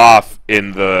falls off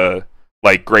in the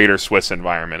like greater Swiss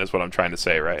environment is what I'm trying to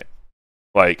say, right?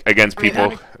 Like against people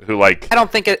who like I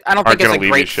don't think it's a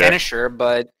great finisher,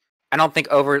 but I don't think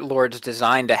Overlord's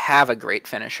designed to have a great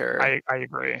finisher. I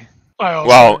agree.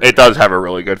 Well, it does have a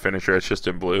really good finisher. It's just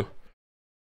in blue.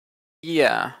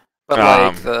 Yeah, but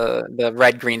like the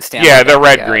red-green standby. Yeah, the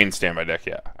red-green standby deck.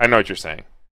 Yeah, I know what you're saying.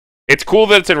 It's cool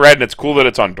that it's in red, and it's cool that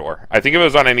it's on door. I think if it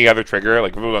was on any other trigger,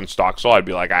 like if it was on Stock Soul, I'd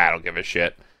be like, I don't give a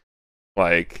shit.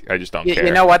 Like, I just don't care.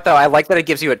 You know what, though? I like that it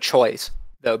gives you a choice,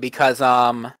 though, because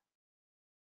all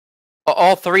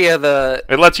 3 of the...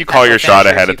 It lets you call your shot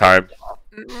ahead of time.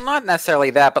 Not necessarily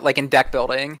that, but, like, in deck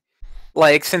building.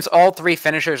 Like, since all 3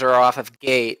 finishers are off of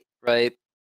gate, right?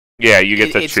 Yeah, you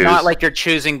get to choose. It's not like you're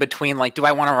choosing between, like, do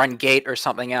I want to run gate or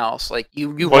something else? Like,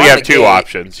 you have 2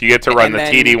 options. You get to run the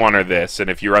TD one or this, and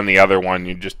if you run the other one,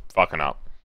 you're just fucking up.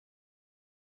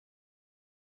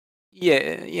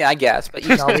 Yeah, I guess, but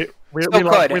you know... We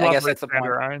love guess that's the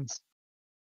point.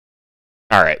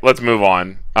 All right, let's move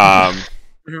on.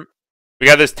 We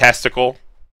got this testicle.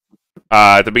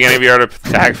 At the beginning of your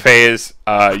attack phase,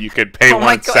 you could pay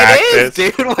 1 sack this.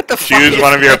 Dude, what the choose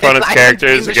one of your opponent's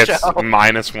characters. It gets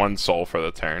 -1 soul for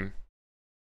the turn.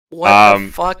 What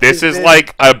the fuck? This is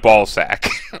like a ball sack.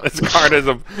 This card is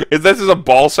a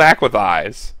ball sack with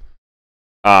eyes.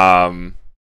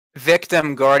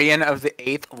 Victim Guardian of the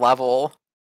 8th level.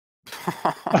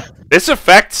 This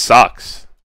effect sucks.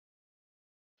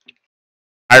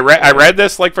 I read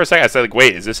this like for a second. I said like,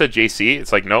 wait, is this a JC?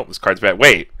 It's like, nope, this card's bad.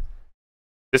 Wait,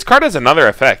 this card has another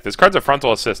effect. This card's a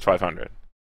frontal assist 500.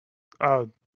 Oh,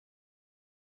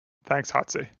 thanks,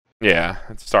 Hotsy. Yeah,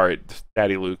 sorry,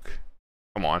 Daddy Luke.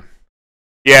 Come on.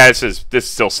 Yeah, this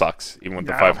still sucks even with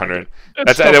the 500.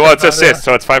 It's assist,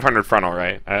 so it's 500 frontal,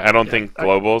 right? I don't think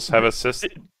globals have assist.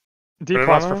 D+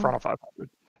 for frontal 500.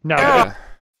 No.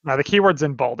 No, the keyword's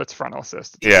in bold. It's frontal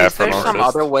assist. Yeah, is there some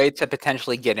other way to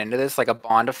potentially get into this, like a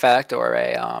bond effect or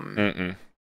a I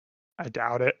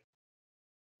doubt it.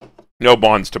 No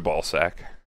bonds to ball sack.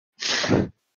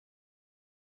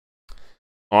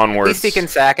 Onwards. At least he can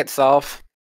sack itself.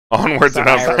 Onwards and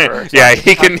upwards. Yeah,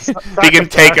 he can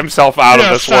take himself out of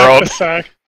this world. Sack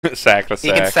the sack.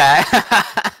 He can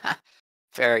sack.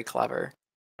 Very clever.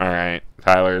 All right,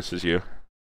 Tyler, this is you.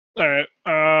 Alright,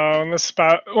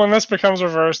 when this becomes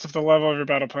reversed, if the level of your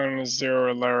battle opponent is 0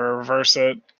 or lower, reverse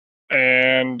it,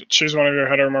 and choose one of your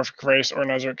heteromorphic race or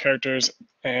Nazarick characters,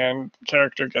 and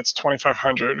character gets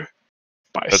 2,500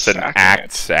 by That's an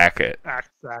act sack it. Act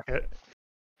sack it.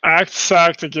 Act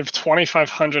sack to give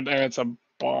 2,500, and it's a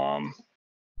bomb.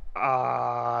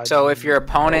 So if your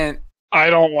opponent... I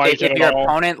don't like it at all. If your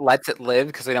opponent lets it live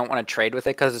because they don't want to trade with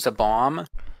it because it's a bomb...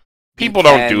 People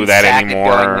don't do that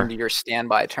anymore. Going into your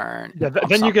standby turn. Yeah,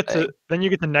 then you get to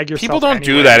neg yourself. People don't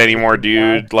do that anymore,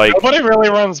 dude. Like nobody really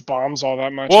runs bombs all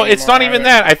that much. Well, it's not even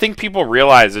that. I think people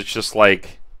realize it's just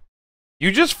like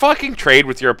you just fucking trade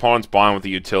with your opponent's bomb with a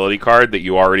utility card that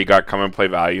you already got come and play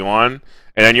value on,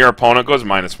 and then your opponent goes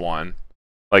 -1.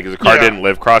 Like if the card didn't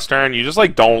live cross turn, you just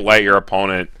like don't let your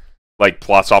opponent like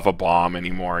plus off a bomb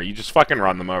anymore. You just fucking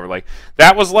run them over. Like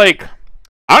that was like.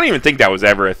 I don't even think that was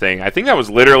ever a thing. I think that was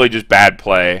literally just bad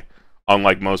play,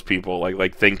 unlike most people,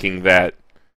 like thinking that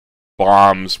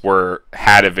bombs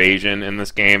had evasion in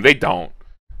this game. They don't.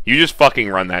 You just fucking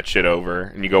run that shit over,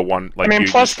 and you go one. Like, I mean,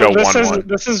 you plus just go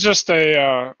this is just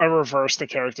a reverse the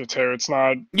character too. It's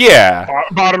not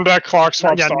bottom deck clock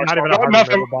swap. Yeah, stock not even swap. a hard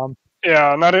removal bomb.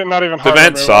 Yeah, not even hard. The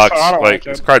event removal, sucks. So I don't like it.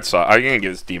 this card sucks. I'm gonna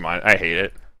give this D-. I hate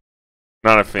it.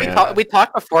 Not a fan. We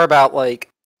talked before about like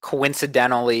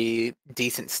coincidentally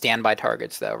decent standby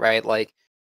targets, though, right? Like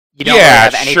you don't really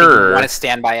have anything you want to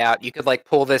standby out. You could like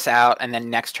pull this out and then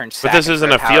next turn. But this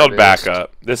isn't a field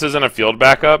backup. This isn't a field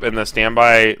backup, and the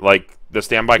standby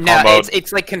combo. No,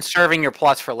 it's like conserving your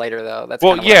plus for later, though. That's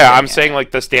well, yeah. I'm saying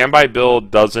like the standby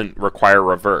build doesn't require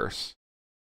reverse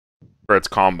for its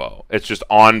combo. It's just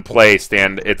on play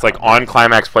stand. It's like on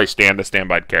climax play stand a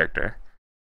standby character.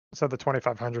 So the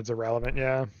 2500's irrelevant,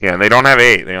 yeah. Yeah, and they don't have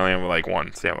 8. They only have like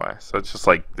 1 standby. So it's just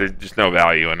like there's just no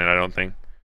value in it, I don't think.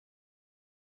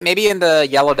 Maybe in the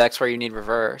yellow decks where you need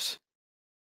reverse.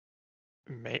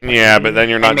 Yeah, but then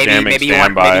you're not jamming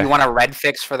standby. Maybe you want a red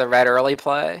fix for the red early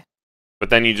play.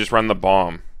 But then you just run the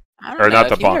bomb. Or not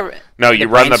the bomb. No, you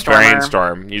run the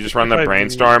brainstorm. You just run the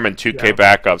brainstorm and 2k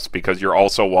backups because you're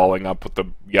also walling up with the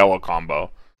yellow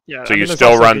combo. Yeah, so you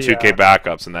still run 2k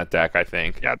backups in that deck, I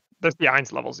think. Yeah, there's the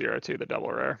Ein's level 0 too, the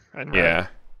double rare. And yeah.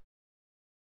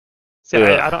 So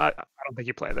yeah, I don't think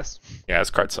you play this. Yeah, this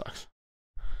card sucks.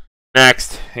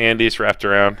 Next, Andy's wrapped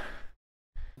around.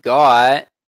 Got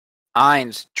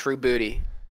Ein's True Booty.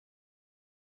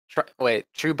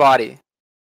 True Body.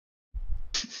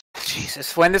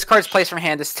 Jesus. When this card's placed from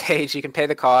hand to stage, you can pay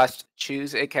the cost,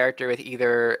 choose a character with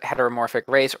either heteromorphic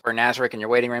race or Nazarick in your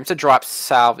waiting room. It's a drop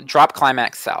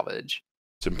climax salvage.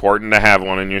 It's important to have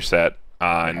one in your set,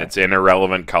 and it's in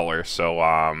irrelevant color,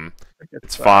 so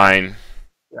it's fine.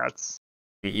 Yeah, it's...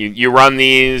 You run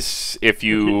these if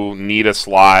you need a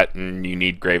slot and you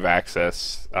need grave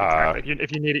access. Exactly.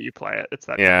 If you need it, you play it. It's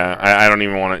that. Yeah, I don't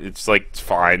even want to. It's like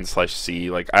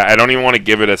fine/C. Like I don't even want to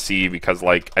give it a C because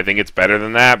like I think it's better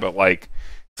than that. But like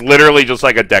it's literally just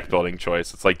like a deck building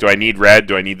choice. It's like, do I need red?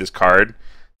 Do I need this card?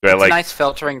 It's a nice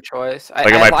filtering choice.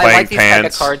 Like, am I playing like these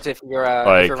pants? Type of cards if you're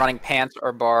running pants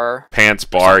or bar. Pants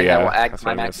bar, yeah. That will add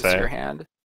climax to your hand.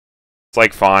 It's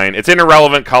like fine. It's in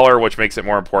irrelevant color, which makes it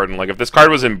more important. Like if this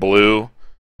card was in blue,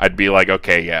 I'd be like,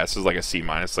 okay, yeah, this is like a C-,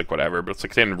 like whatever. But it's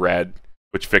like in red,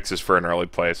 which fixes for an early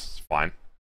place. It's fine.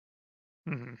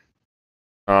 Mm-hmm.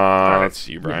 Let's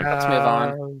see, Brian. Let's move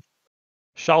on.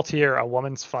 Shaltir, A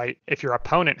Woman's Fight. If your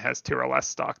opponent has 2 or less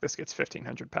stock, this gets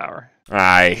 1500 power.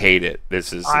 I hate it.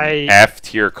 This is an F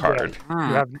tier card.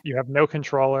 Yeah, you have no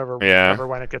control over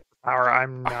when it gets power.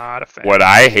 I'm not a fan. What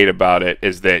I hate about it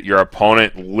is that your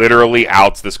opponent literally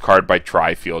outs this card by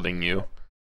tri-fielding you.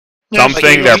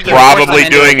 Something they're probably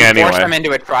doing anyway. You force them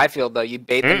into a tri-field, though. You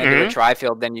bait them into a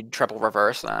tri-field, then you triple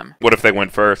reverse them. What if they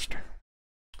went first?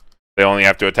 They only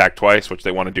have to attack twice, which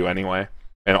they want to do anyway.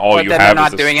 And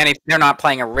they're not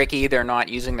playing a Ricky. They're not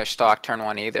using their stock turn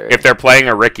 1 either. If they're playing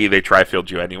a Ricky, they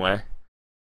tri-field you anyway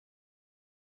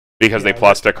because they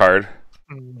plussed a card.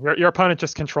 Your opponent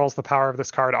just controls the power of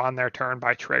this card on their turn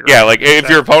by trigger. Yeah, like if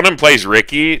your opponent plays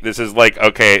Ricky, this is like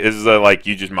this is like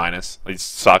you just minus. It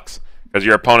sucks because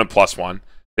your opponent +1.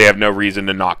 They have no reason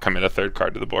to not commit a 3rd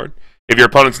card to the board. If your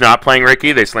opponent's not playing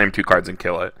Ricky, they slam 2 cards and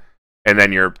kill it, and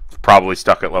then you're probably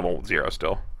stuck at level 0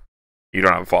 still. You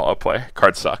don't have a follow-up play.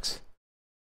 Card sucks.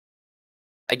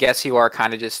 I guess you are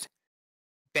kind of just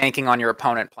banking on your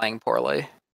opponent playing poorly.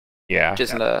 Yeah. Which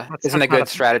isn't a good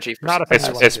strategy.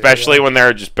 Especially when there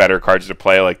are just better cards to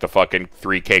play, like the fucking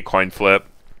 3k coin flip.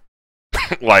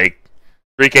 Like,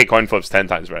 3k coin flip's 10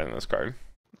 times better than this card.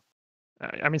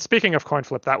 I mean, speaking of coin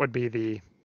flip, that would be the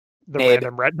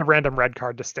random red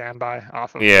card to stand by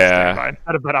off of standby.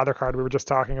 Instead of that other card we were just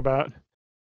talking about.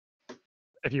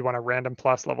 If you want a random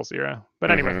plus level 0.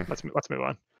 But anyway, let's move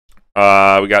on.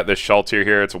 We got this Shaltir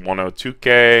here. It's a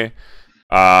 102k.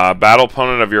 Battle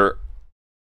opponent of your...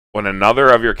 When another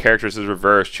of your characters is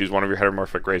reversed, choose one of your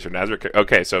heteromorphic race or Nazarick.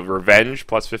 Okay, so Revenge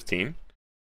 +15.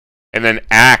 And then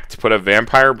Act, put a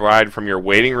Vampire Bride from your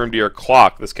waiting room to your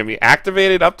clock. This can be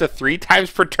activated up to 3 times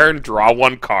per turn. Draw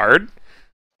 1 card.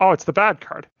 Oh, it's the bad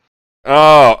card.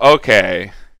 Oh,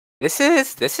 okay. This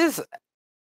is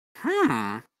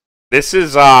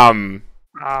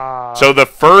so the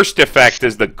first effect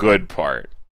is the good part.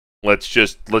 Let's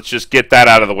just get that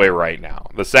out of the way right now.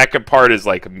 The second part is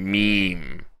like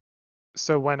meme.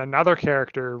 So when another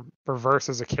character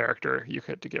reverses a character, you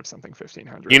get to give something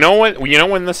 1500. You know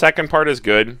when the second part is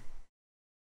good?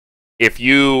 If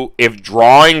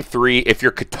drawing 3, if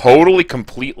you're totally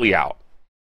completely out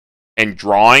and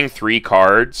drawing 3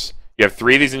 cards, you have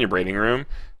 3 of these in your waiting room,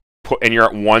 and you're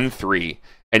at 1-3.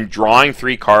 And drawing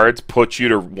 3 cards puts you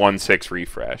to 1-6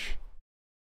 refresh.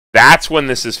 That's when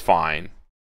this is fine.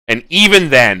 And even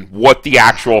then, what the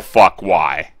actual fuck?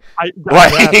 Why?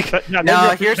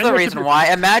 No, here's the reason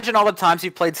why. Imagine all the times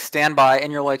you played standby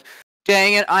and you're like,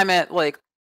 dang it, I'm at like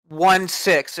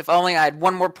 1-6. If only I had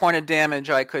one more point of damage,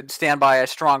 I could stand by a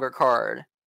stronger card.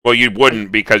 Well, you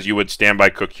wouldn't, because you would stand by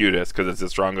Cocutus because it's the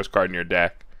strongest card in your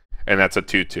deck, and that's a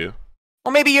 2/2.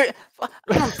 Well, maybe you're. I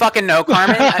don't fucking know,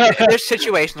 Carmen. There's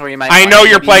situations where you might. I know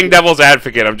you're playing devil's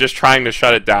advocate. I'm just trying to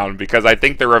shut it down because I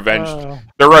think the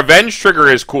revenge trigger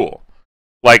is cool.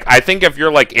 Like, I think if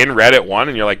you're like in red at 1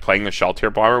 and you're like playing the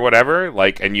Shelter Bomb or whatever,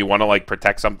 like, and you want to like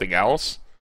protect something else,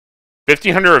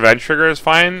 1500 revenge trigger is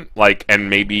fine. Like, and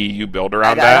maybe you build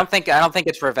around that. I don't think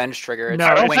it's revenge trigger. It's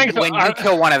no, when you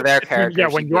kill one of their characters. Yeah,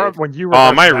 when you. Oh,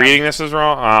 am I reading this as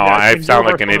wrong? Oh, I sound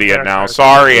like an idiot now.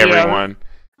 Sorry, everyone.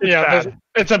 Yeah,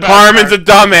 it's a bad Carmen's card. a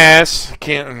dumbass.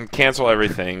 Can't cancel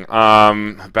everything.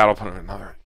 Battle opponent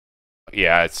another.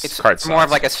 Yeah, it's card more sucks. of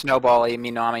like a snowball-y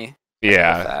Minami.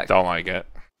 Yeah, don't like it.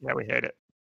 Yeah, we hate it.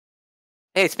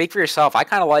 Hey, speak for yourself. I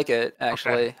kind of like it,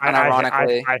 actually. Okay.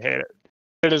 Unironically. I hate it.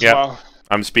 It as well.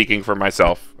 I'm speaking for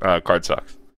myself. Card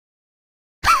sucks.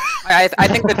 I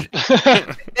think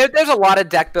that there's a lot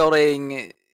of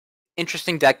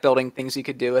interesting deck building things you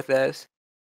could do with this.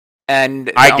 And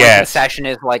the only concession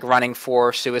is like running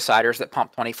 4 Suiciders that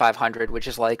pump 2500, which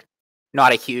is like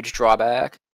not a huge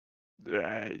drawback.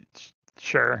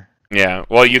 Sure. Yeah,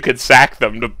 well, you could sack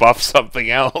them to buff something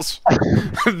else.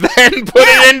 Then put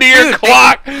it into your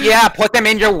clock. Put them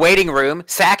in your waiting room.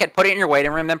 Sack it, put it in your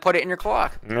waiting room, then put it in your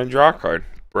clock. And then draw a card.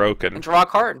 Broken. And draw a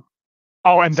card.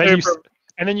 Oh, and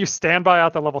then you stand by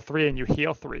out the level 3 and you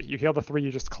heal 3. You heal the 3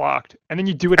 you just clocked. And then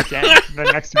you do it again the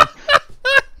next turn.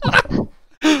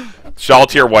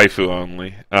 Shaltier waifu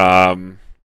only.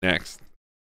 Next.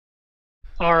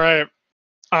 Alright.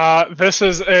 This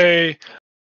is a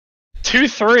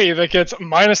 2/3 that gets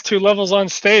 -2 levels on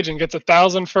stage and gets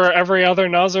 1,000 for every other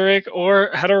Nazarick or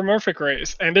heteromorphic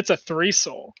race, and it's a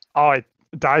 3-soul. Oh, it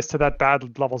dies to that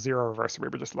bad level 0 reverse we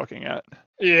were just looking at.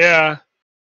 Yeah.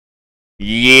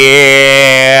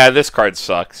 Yeah, this card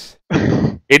sucks.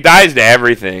 It dies to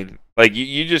everything. Like,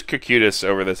 you just Cocutus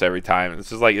over this every time.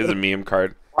 This is a meme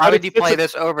card. Why would you play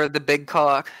this over the big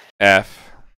cock?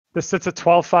 F. This sits at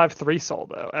 12/5 3-soul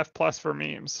though. F+ for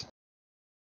memes.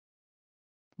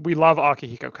 We love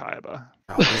Akihiko Kaiba.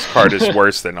 Oh, this card is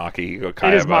worse than Akihiko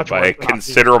Kaiba by a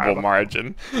considerable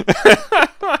margin.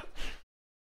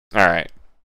 Alright.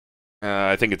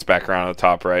 I think it's back around the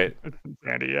top right. It's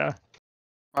Sandy, yeah.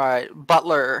 Alright,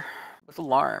 Butler with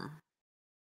Alarm.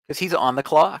 Because he's on the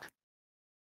clock.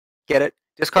 Get it?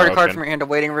 Discard a card from your hand to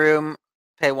waiting room,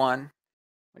 pay 1.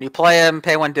 When you play him,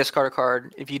 pay 1, discard a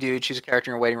card. If you do, choose a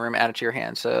character in your waiting room, add it to your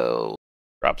hand. So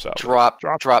drop salvage.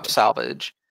 Drop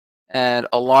salvage. And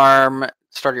Alarm,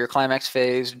 start of your climax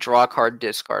phase, draw a card,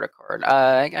 discard a card.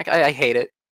 I hate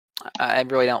it. I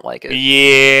really don't like it.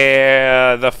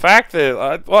 Yeah, the fact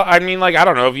that, well, I mean, like, I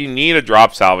don't know if you need a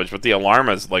drop salvage, but the Alarm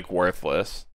is, like,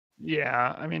 worthless.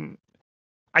 Yeah, I mean,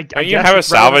 don't you have a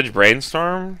salvage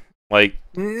brainstorm? Like,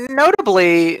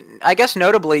 notably,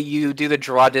 you do the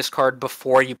draw discard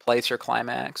before you place your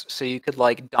climax, so you could,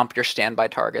 like, dump your standby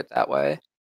target that way.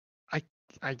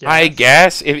 I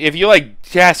guess if you like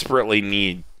desperately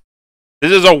need,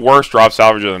 this is a worse drop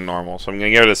salvage than normal, so I'm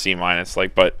gonna give it a C-.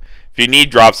 Like, but if you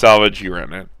need drop salvage, you're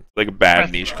in it. It's like a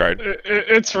bad niche card.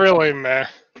 It's really meh.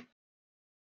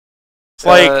 It's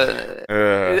like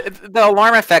the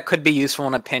Alarm effect could be useful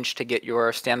in a pinch to get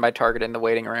your standby target in the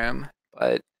waiting room,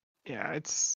 but yeah,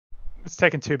 it's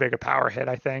taking too big a power hit.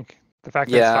 I think the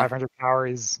fact that it's 500 power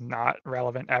is not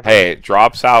relevant ever. Hey,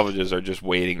 drop salvages are just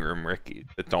waiting room Ricky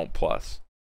that don't plus.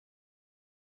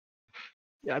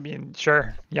 Yeah, I mean,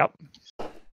 sure. Yep.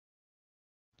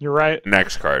 You're right.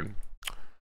 Next card.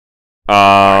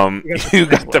 You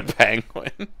got the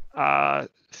Penguin.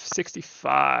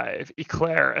 65.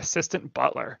 Eclair, Assistant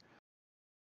Butler.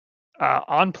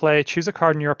 On play, choose a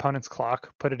card in your opponent's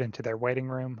clock, put it into their waiting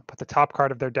room, put the top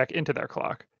card of their deck into their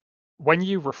clock. When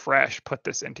you refresh, put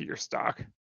this into your stock.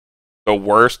 The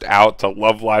worst out to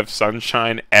Love Live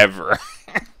Sunshine ever.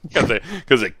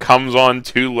 Because it comes on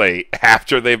too late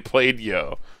after they've played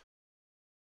Yo.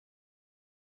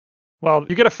 Well,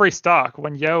 you get a free stock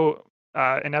when Yo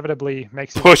inevitably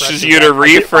makes you pushes you to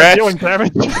refresh. Dealing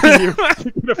damage, you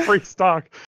get a free stock.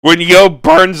 When Yo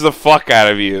burns the fuck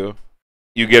out of you,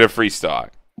 you get a free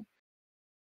stock.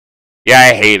 Yeah,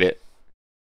 I hate it.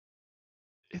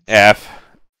 F.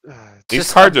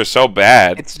 These cards are so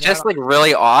bad. It's just like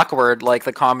really awkward, like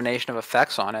the combination of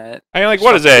effects on it. I mean, like,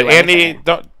 what is it, Andy?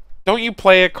 Don't you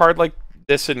play a card like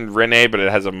this in Rene, but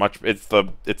it has a much. It's the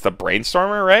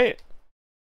Brainstormer, right?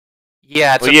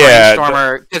 Yeah, it's a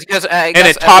brainstormer because and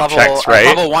it top checks, right?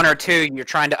 At level 1 or 2, you're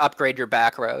trying to upgrade your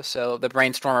back row, so the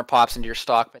brainstormer pops into your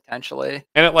stock potentially.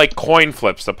 And it like coin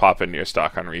flips to pop into your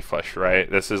stock on refresh,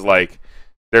 right? This is like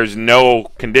there's no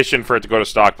condition for it to go to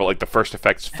stock, but like the first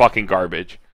effect's fucking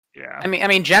garbage. Yeah. I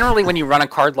mean, generally when you run a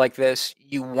card like this,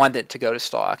 you want it to go to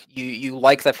stock. You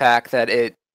like the fact that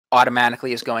it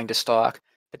automatically is going to stock.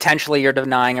 Potentially, you're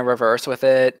denying a reverse with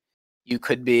it. You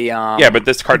could be yeah, but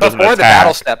this card doesn't before attack. the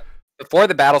battle step. Before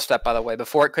the battle step, by the way,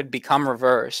 before it could become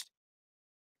reversed,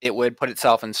 it would put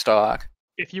itself in stock.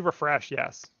 If you refresh,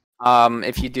 yes.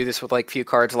 If you do this with like few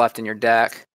cards left in your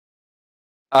deck.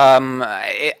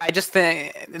 I just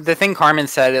think the thing Carmen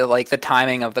said, like the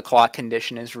timing of the clock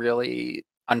condition is really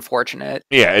unfortunate.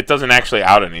 Yeah, it doesn't actually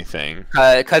out anything.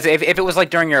 Because if it was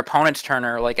like during your opponent's turn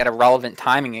or like at a relevant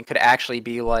timing, it could actually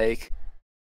be like,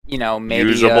 you know, maybe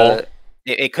usable.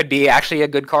 It could be actually a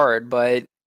good card, but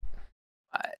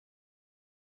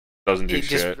doesn't do it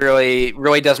shit. just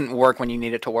really doesn't work when you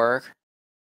need it to work.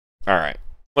 All right,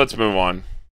 let's move on.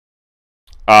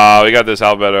 We got this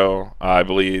Albedo. I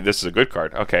believe this is a good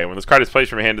card. Okay, when this card is placed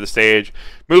from your hand to the stage,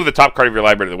 move the top card of your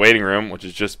library to the waiting room, which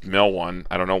is just mill 1.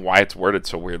 I don't know why it's worded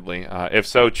so weirdly. If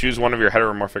so, choose one of your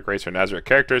heteromorphic race or Nazarick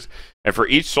characters, and for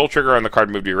each soul trigger on the card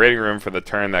moved to your waiting room for the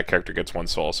turn, that character gets 1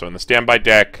 soul. So in the standby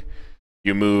deck,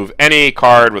 you move any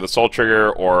card with a soul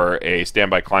trigger or a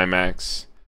standby climax.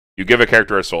 You give a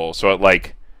character a soul. So it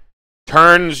like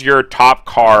turns your top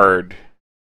card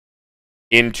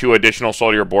into additional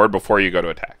soul to your board before you go to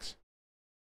attacks.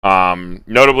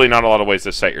 Notably, not a lot of ways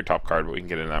to set your top card, but we can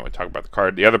get into that when we talk about the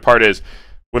card. The other part is,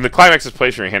 when the climax is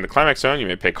placed in your hand to climax zone, you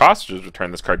may pay cost, which is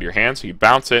return this card to your hand, so you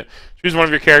bounce it, choose one of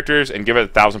your characters, and give it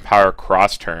 1,000 power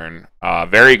cross turn.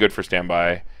 Very good for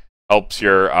standby. Helps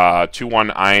your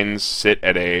 2/1 Eins sit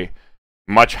at a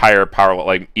much higher power,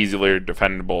 like easily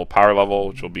defendable power level,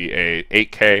 which will be a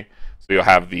 8k. So you'll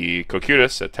have the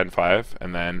Cocutus at 10.5,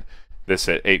 and then this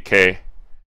at 8k.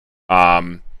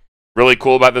 Really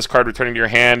cool about this card returning to your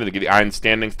hand, to get the Iron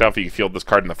standing stuff, you can field this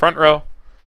card in the front row,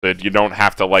 so that you don't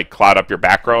have to like cloud up your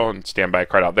back row and stand by a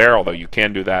card out there, although you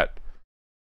can do that.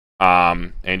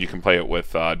 And you can play it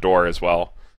with Door as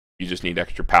well. You just need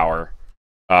extra power.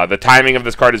 The timing of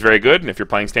this card is very good, and if you're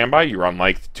playing standby, you run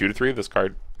like 2 to 3 of this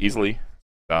card easily.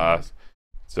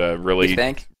 It's a really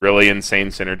insane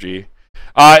synergy.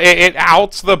 It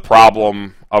outs the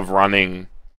problem of running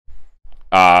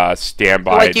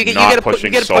standby, like you get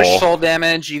pushing to soul. Push soul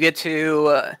damage. You get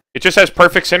to. It just has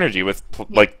perfect synergy with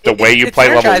like the way you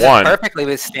play level 1. Perfectly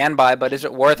with standby, but is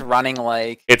it worth running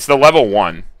like? It's the level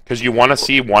 1 because you want to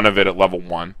see one of it at level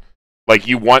 1. Like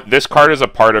you want this card as a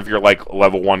part of your like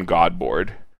level 1 god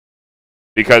board,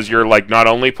 because you're like not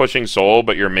only pushing soul,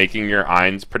 but you're making your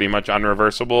Eins pretty much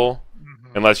unreversible.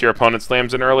 Unless your opponent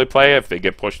slams in early play, if they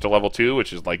get pushed to level 2,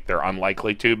 which is like they're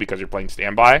unlikely to because you're playing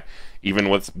standby, even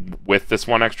with this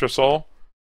 1 extra soul.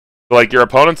 So like your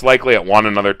opponent's likely at 1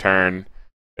 another turn,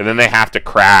 and then they have to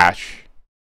crash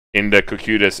into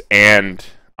Cocutus and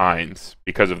Eins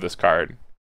because of this card.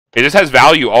 It just has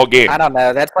value all game. I don't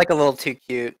know. That's like a little too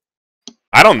cute.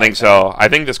 I don't think so. I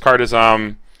think this card is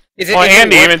Andy,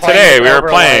 even today we were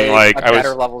playing like I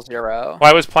was level 0. Well,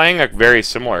 I was playing a very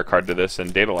similar card to this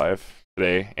in Data Live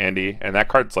today, Andy, and that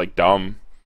card's like dumb.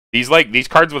 These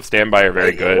cards with standby are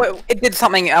very good. It did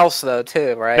something else though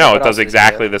too, right? No, it does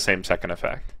exactly the same second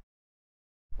effect.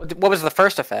 What was the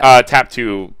first effect? Tap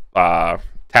two,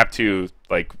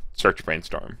 like search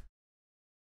brainstorm,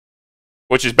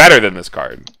 which is better than this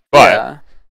card. But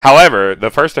however,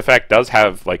 the first effect does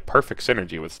have like perfect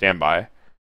synergy with standby,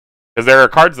 because there are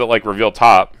cards that like reveal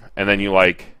top, and then you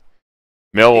like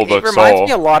mill the soul.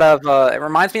 It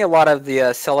reminds me a lot of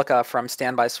the Silica from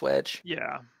Standby Switch.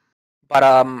 Yeah. But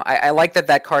I like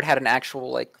that card had an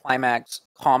actual like climax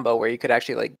combo where you could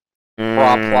actually like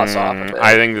draw plus off of it.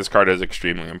 I think this card is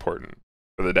extremely important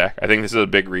for the deck. I think this is a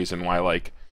big reason why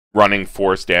like running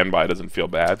 4 standby doesn't feel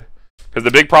bad. Because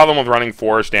the big problem with running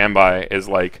 4 standby is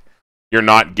like you're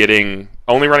not getting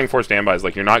running 4 standby is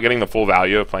like you're not getting the full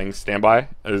value of playing standby.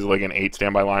 There's like an 8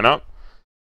 standby lineup.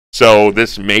 So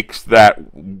this makes that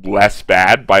less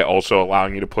bad by also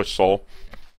allowing you to push soul.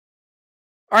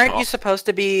 Aren't you supposed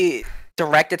to be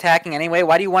direct attacking anyway?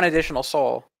 Why do you want additional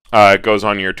soul? It goes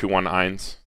on your 2/1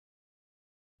 Eins.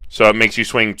 So it makes you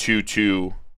swing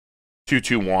 2/2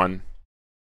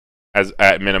 as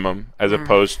at minimum, as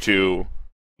opposed to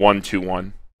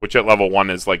 1/2 which at level 1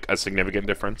 is like a significant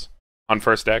difference on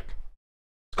first deck.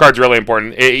 This card's really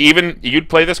important. You'd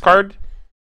play this card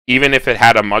even if it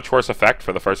had a much worse effect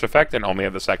for the first effect and only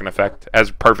have the second effect as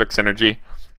perfect synergy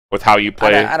with how you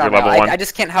play your level 1. I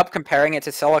just can't help comparing it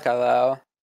to Silica though.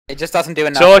 It just doesn't do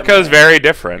enough. Silica is very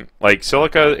different. Like,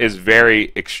 Silica is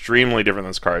extremely different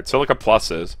than this card. Silica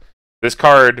Plus is, this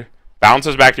card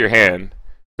bounces back to your hand,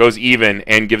 goes even,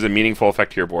 and gives a meaningful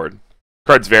effect to your board. This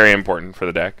card's very important for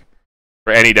the deck.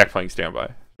 For any deck playing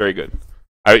standby. Very good.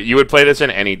 You would play this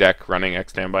in any deck running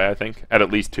X standby, I think, at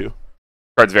least 2. This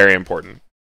card's very important.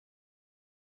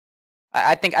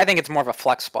 I think it's more of a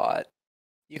flex spot.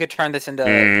 You could turn this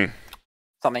into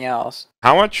something else.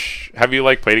 How much have you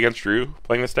played against Drew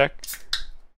playing this deck?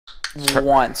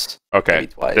 Once. Okay. Maybe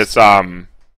twice.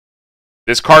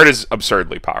 This card is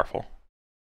absurdly powerful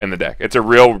in the deck. It's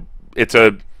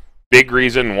a big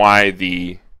reason why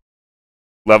the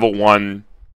level 1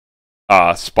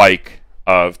 spike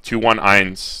of 2/1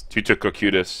 Eins, 2/2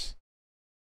 Cocutus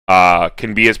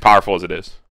can be as powerful as it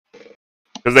is.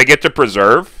 Because they get to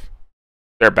preserve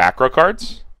their back row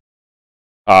cards,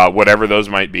 whatever those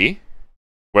might be,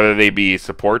 whether they be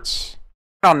supports.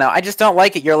 I don't know. I just don't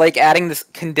like it. You're adding this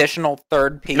conditional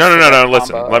third piece. No.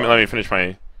 Listen, let me finish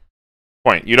my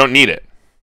point. You don't need it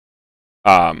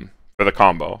for the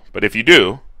combo, but if you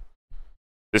do,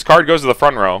 this card goes to the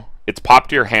front row. It's popped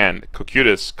to your hand.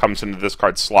 Cocutus comes into this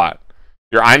card's slot.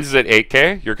 Your Eins is at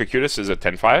 8k. Your Cocutus is at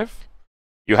 10-5.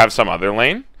 You have some other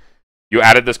lane. You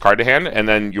added this card to hand, and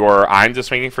then your Eins is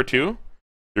swinging for 2.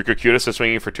 Your Cocutus is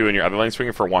swinging for 2, and your other lane is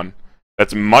swinging for 1.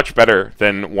 That's much better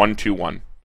than 1-2-1.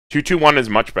 2-2-1 is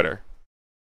much better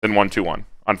than 1-2-1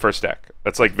 on first deck.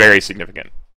 That's very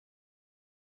significant.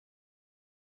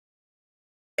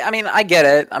 I mean, I get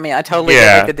it. I mean, I totally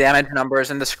get the damage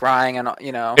numbers and the scrying and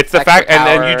It's the fact, and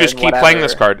then you just keep playing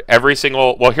this card every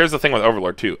single. Well, here's the thing with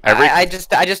Overlord too. I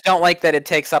just don't like that it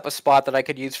takes up a spot that I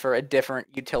could use for a different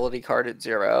utility card at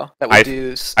 0. That would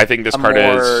do. I think this card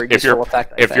is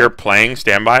if you're playing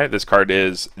standby, this card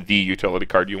is the utility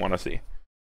card you want to see.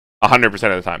 100%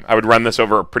 of the time, I would run this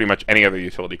over pretty much any other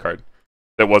utility card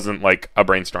that wasn't a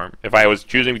brainstorm. If I was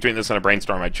choosing between this and a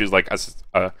brainstorm, I'd choose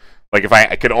if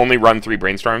I could only run 3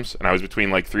 brainstorms and I was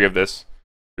between 3 of this,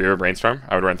 3 of a brainstorm,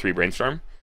 I would run 3 brainstorm.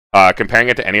 Comparing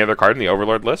it to any other card in the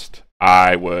Overlord list,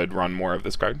 I would run more of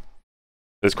this card.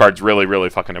 This card's really,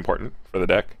 really fucking important for the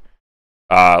deck.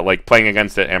 Playing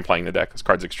against it and playing the deck, this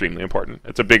card's extremely important.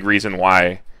 It's a big reason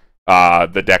why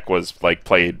the deck was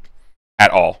played at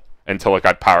all until it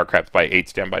got power crept by 8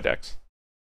 standby decks.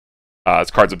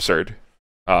 This card's absurd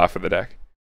for the deck.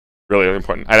 Really, really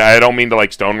important. I don't mean to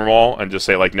stonewall and just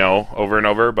say no over and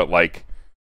over, but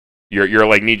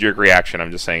your knee-jerk reaction,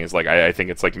 I'm just saying, is I think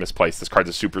it's misplaced. This card's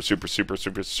a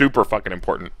super fucking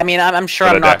important. I mean, I'm sure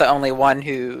I'm not the only one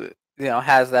who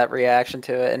has that reaction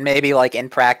to it, and maybe in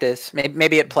practice,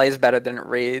 maybe it plays better than it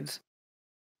reads.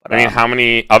 But, I mean, how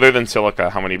many other than Silica?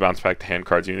 How many bounce back to hand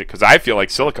cards you need? Because I feel like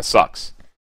Silica sucks.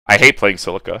 I hate playing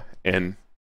Silica in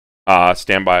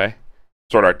standby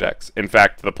Sword Art decks. In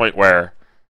fact, to the point where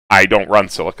I don't run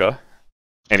Silica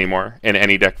anymore in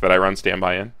any deck that I run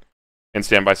standby in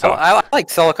standby Silica. I like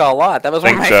Silica a lot. That was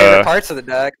one of my favorite parts of the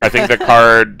deck. I think the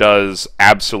card does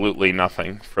absolutely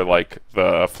nothing for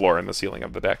the floor and the ceiling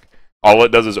of the deck. All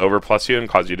it does is overplus you and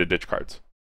cause you to ditch cards.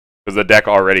 Because the deck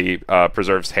already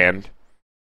preserves hand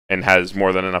and has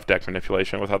more than enough deck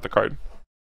manipulation without the card.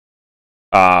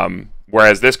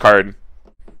 Whereas this card,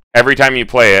 every time you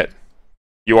play it,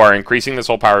 you are increasing the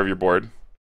soul power of your board,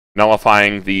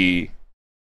 nullifying the...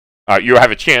 you have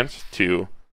a chance to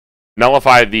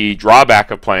nullify the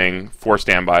drawback of playing 4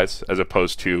 standbys as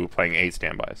opposed to playing 8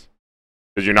 standbys.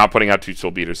 Because you're not putting out 2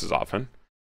 soul beaters as often.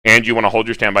 And you want to hold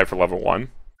your standby for level 1.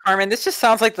 Carmen, this just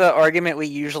sounds like the argument we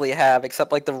usually have,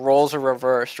 except the roles are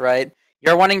reversed, right?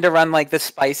 You're wanting to run the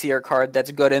spicier card that's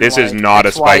good in this is not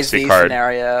a spicy card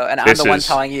scenario, and I'm the one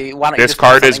telling you why don't you this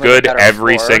card is good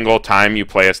every single time you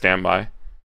play a standby.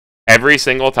 Every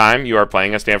single time you are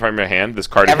playing a standby from your hand, this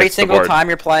card hits the board. Every single time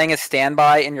you're playing a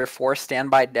standby in your 4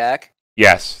 standby deck.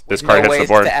 Yes, this card hits the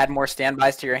board. To add more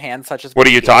standbys to your hand, such as what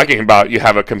are you talking about? You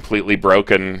have a completely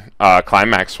broken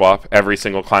climax swap. Every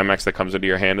single climax that comes into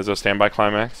your hand is a standby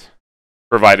climax,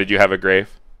 provided you have a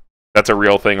grave. That's a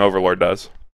real thing Overlord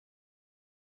does.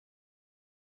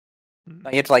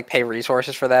 You have to pay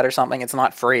resources for that or something. It's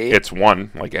not free. It's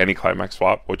one, like any climax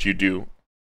swap. What you do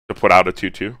to put out a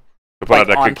 2/2, to put out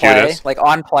a Cocutus,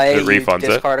 on play, it refunds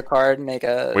discard a card, and make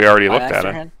a. We already looked at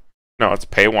it. No, it's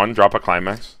pay 1, drop a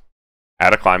climax,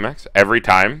 add a climax. Every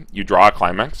time you draw a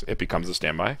climax, it becomes a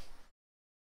standby.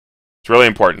 It's really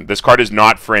important. This card is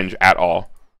not fringe at all.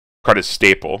 This card is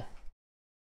staple,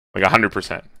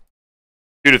 100%.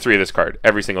 2 to 3 of this card.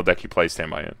 Every single deck you play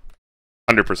standby in,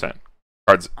 100%.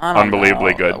 Card's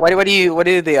unbelievably good. What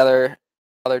do the other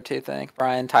 2 think?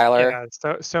 Brian, Tyler?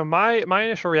 Yeah, so my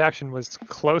initial reaction was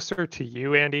closer to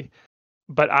you, Andy.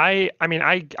 But I mean,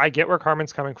 I get where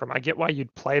Carmen's coming from. I get why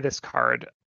you'd play this card,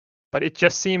 but it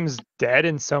just seems dead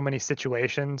in so many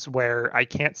situations where I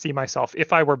can't see myself,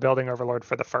 if I were building Overlord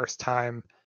for the first time,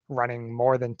 running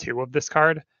more than 2 of this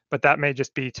card. But that may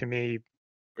just be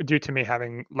due to me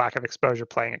having lack of exposure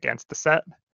playing against the set.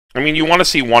 I mean, you want to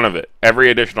see 1 of it.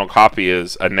 Every additional copy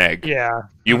is a neg. Yeah.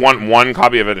 You want 1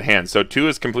 copy of it in hand. So 2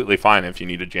 is completely fine if you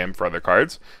need a jam for other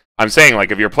cards. I'm saying,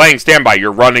 like, if you're playing standby,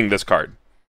 you're running this card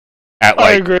at,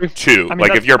 like, 2. I mean,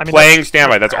 like, if you're playing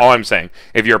standby, that's all I'm saying.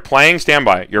 If you're playing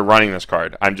standby, you're running this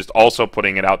card. I'm just also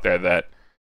putting it out there that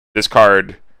this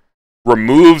card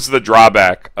removes the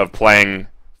drawback of playing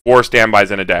 4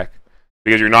 standbys in a deck,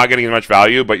 because you're not getting as much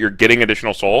value, but you're getting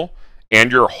additional soul,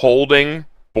 and you're holding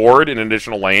board in an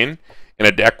additional lane in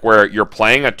a deck where you're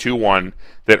playing a 2/1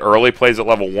 that early plays at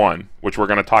level 1, which we're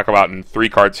going to talk about in 3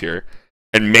 cards here,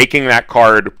 and making that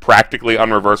card practically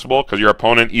unreversible, because your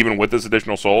opponent, even with this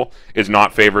additional soul, is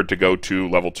not favored to go to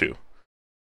level 2.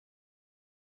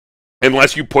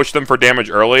 Unless you push them for damage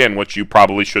early, in which you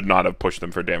probably should not have pushed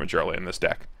them for damage early in this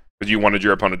deck, because you wanted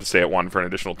your opponent to stay at 1 for an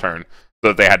additional turn, so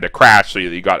that they had to crash, so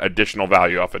that you got additional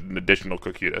value off an additional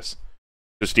Cocutus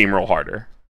to steamroll harder.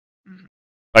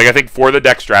 Like, I think for the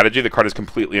deck strategy, the card is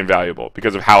completely invaluable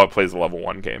because of how it plays the level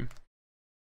 1 game.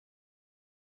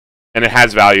 And it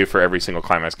has value for every single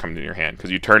climax coming into your hand,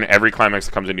 because you turn every climax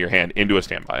that comes into your hand into a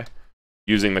standby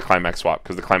using the climax swap,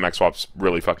 because the climax swap's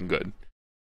really fucking good.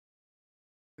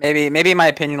 Maybe my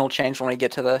opinion will change when we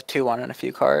get to the 2/1 and a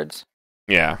few cards.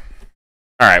 Yeah.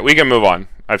 Alright, we can move on.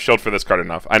 I've shilled for this card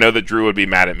enough. I know that Drew would be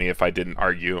mad at me if I didn't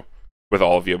argue with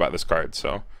all of you about this card,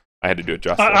 so I had to do it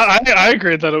justice. I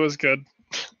agreed that it was good.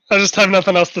 I just have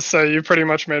nothing else to say. You pretty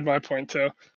much made my point, too.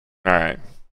 Alright.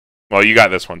 Well, you got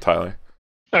this one, Tyler.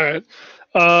 Alright.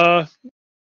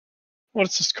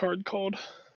 What's this card called?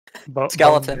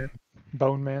 Skeleton.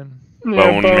 Bone Man.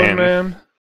 Yeah, Bone Man.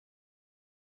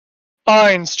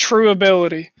 Ein's True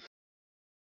Ability.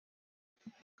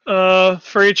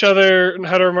 For each other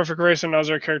heteromorphic race and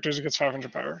Nazarick characters, it gets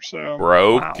 500 power. So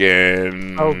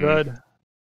broken. Wow. Oh, good.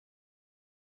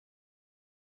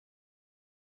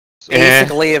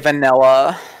 Basically a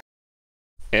vanilla.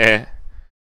 I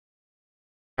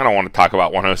don't want to talk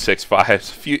about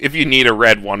 106.5s. If you need a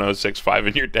red 106.5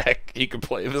 in your deck, you can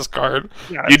play this card.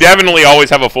 Yeah, you definitely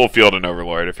always have a full field in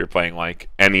Overlord if you're playing, like,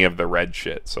 any of the red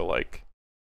shit. So, like,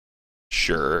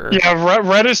 sure. Yeah,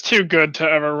 red is too good to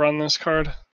ever run this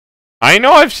card. I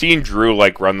know I've seen Drew,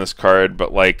 like, run this card,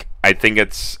 but, like, I think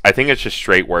it's just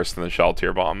straight worse than the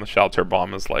Sheltier Bomb. The Sheltier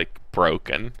Bomb is, like,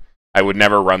 broken. I would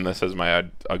never run this as my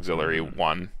auxiliary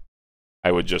 1.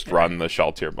 I would just run the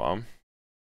Sheltier Bomb.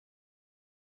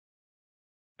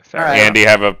 Andy,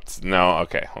 have a... No,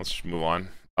 okay, let's just move on.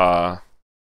 Go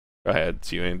ahead,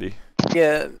 it's you, Andy.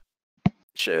 Yeah,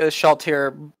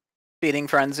 Sheltier Beating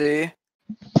Frenzy.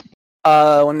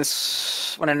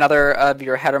 When another of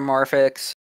your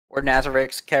heteromorphics or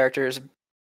Nazarick's characters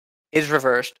is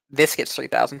reversed, this gets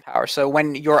 3,000 power. So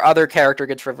when your other character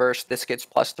gets reversed, this gets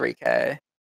plus 3k.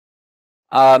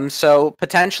 So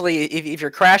potentially, if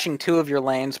you're crashing 2 of your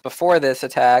lanes before this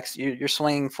attacks, you're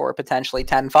swinging for potentially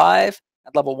 10-5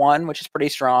 at level 1, which is pretty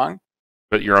strong.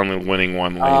 But you're only winning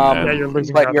 1 lane then. Yeah, you're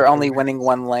losing. But you're only winning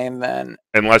 1 lane then.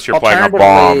 Unless you're playing a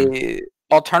bomb.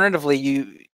 Alternatively,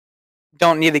 you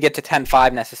don't need to get to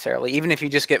 10-5 necessarily. Even if you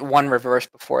just get 1 reverse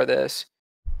before this,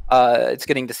 it's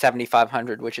getting to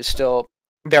 7,500, which is still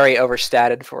very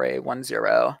overstated for a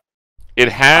 1-0. It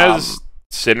has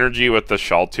synergy with the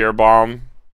Sheltier Bomb,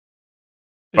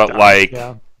 but like,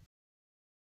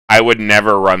 I would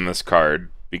never run this card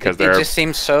because it just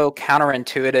seems so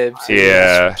counterintuitive to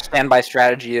the standby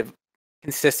strategy of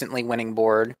consistently winning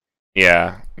board.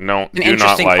 Yeah, no, an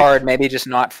interesting card, maybe just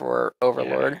not for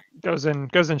Overlord. Yeah. Goes in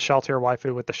Sheltier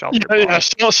Waifu with the Sheltier. Yeah,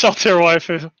 Sheltier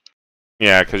Waifu.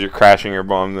 Yeah, because you're crashing your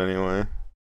bombs anyway.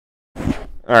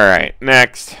 All right,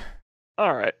 next.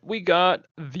 All right, we got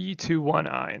the 2/1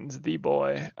 Eins, the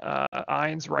boy.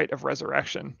 Eins, Rite of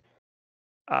Resurrection.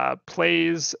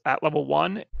 Plays at level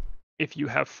 1 if you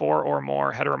have 4 or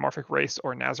more heteromorphic race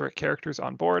or Nazarick characters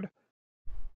on board.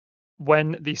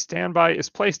 When the standby is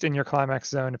placed in your climax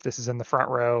zone, if this is in the front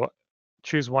row,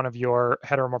 choose one of your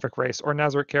heteromorphic race or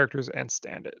Nazarick characters and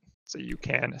stand it. So you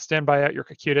can standby out your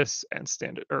Cocutus and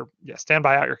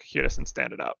standby out your Cocutus and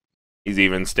stand it up. He's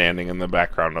even standing in the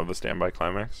background of the standby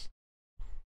climax.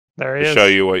 There he is. To show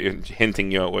you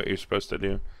hinting you at what you're supposed to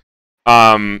do.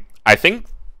 I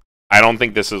don't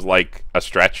think this is like a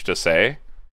stretch to say.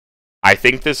 I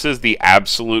think this is the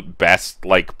absolute best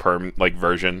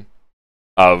version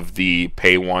of the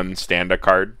pay 1 stand-a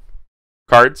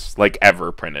cards like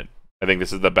ever printed. I think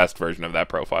this is the best version of that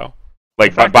profile.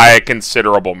 like by a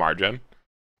considerable margin.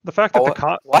 The fact that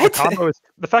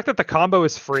the fact that the combo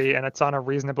is free and it's on a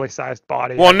reasonably sized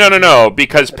body. Well, no,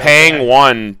 because paying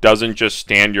 1 doesn't just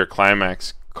stand your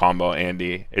climax combo,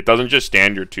 Andy. It doesn't just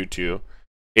stand your 2/2.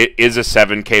 It is a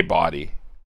 7K body.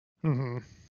 Mm-hmm.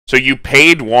 So you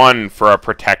paid 1 for a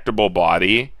protectable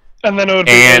body, and then it would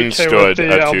be and 8K stood with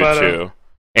the a Albedo. 2/2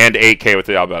 and 8K with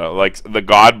the Albedo. Like the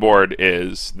God board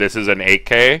is this is an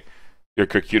 8K. Your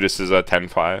Cocutus is a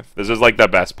 10/5. This is like the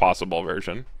best possible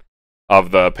version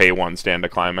of the pay 1 stand to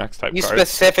climax type You cards.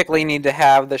 specifically need to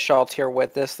have the Shaltir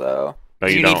with this, though. No,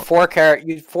 you need don't. 4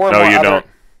 No, you other... don't.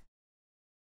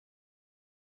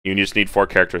 You just need 4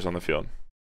 characters on the field.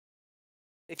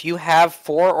 If you have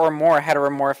 4 or more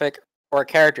heteromorphic or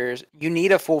characters, you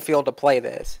need a full field to play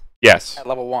this. Yes. At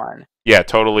level 1. Yeah,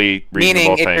 totally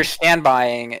reasonable Meaning, thing. if you're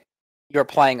standbying, you're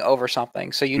playing over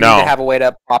something, so you need to have a way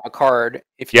to pop a card.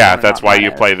 If you that's why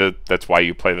you play the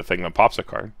the thing that pops a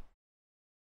card.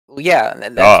 Well, yeah,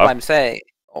 that's what I'm saying.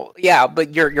 Well, yeah,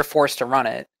 but you're forced to run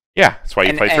it. Yeah, that's why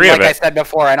you play 3 of it. Like I said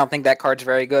before, I don't think that card's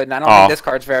very good, and I don't think this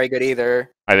card's very good either.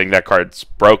 I think that card's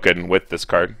broken with this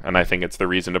card, and I think it's the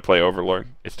reason to play Overlord.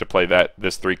 Is to play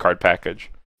this 3-card package.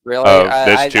 Really?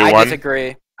 I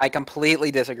disagree. I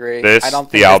completely disagree. I don't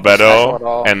think the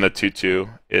Albedo and the 2/2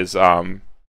 is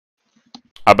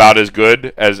about as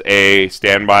good as a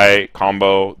standby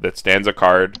combo that stands a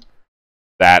card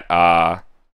that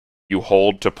you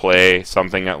hold to play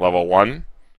something at level 1.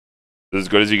 As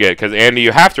good as you get. Because, Andy,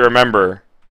 you have to remember,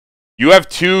 you have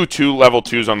 2 level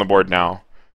 2s on the board now.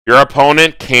 Your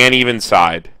opponent can't even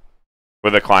side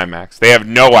with a climax. They have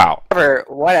no out.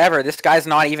 Whatever. This guy's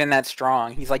not even that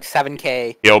strong. He's like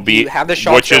 7K. He'll be,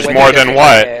 which is with more than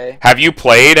what? 7K. Have you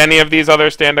played any of these other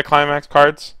stand-to-climax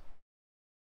cards?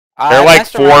 They're like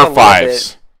 4 or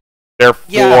 5s. They're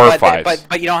 4 or 5s.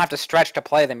 But you don't have to stretch to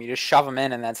play them. You just shove them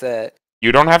in and that's it.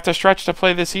 You don't have to stretch to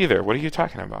play this either. What are you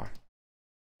talking about?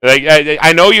 Like,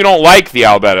 I know you don't like the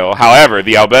Albedo. However,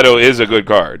 the Albedo is a good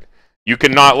card. You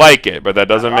can not like it, but that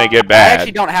doesn't make it bad. I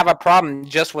actually don't have a problem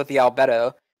just with the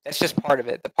Albedo. That's just part of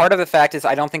it. The part of the fact is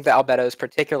I don't think the Albedo is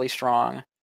particularly strong.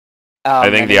 I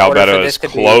think the Albedo is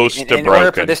close to broken. In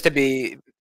order for this to be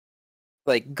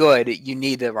like good, you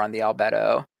need to run the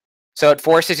Albedo. So it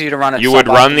forces you to run it. You would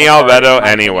run the Albedo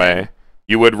anyway.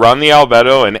 You would run the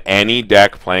Albedo in any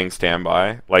deck playing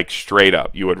standby. Like, straight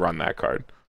up, you would run that card.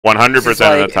 100%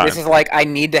 of the time. This is like, I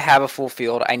need to have a full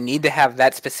field. I need to have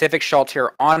that specific Shaltir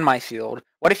on my field.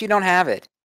 What if you don't have it?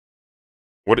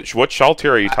 What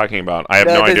Shaltir are you talking about? I have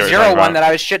no idea. The 0 one that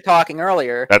I was shit-talking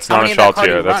earlier. That's not a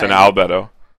Shaltir. That's an Albedo.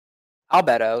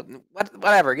 Albedo.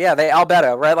 Whatever. Yeah, the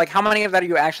Albedo, right? Like, how many of that are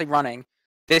you actually running?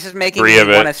 This is making 3 me of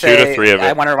it. want to say 2 to 3 of it.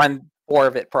 I want to run 4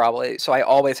 of it, probably. So I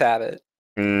always have it.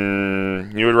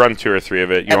 You would run 2 or 3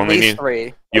 of it. You At only least need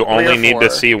 3. You only need 4. to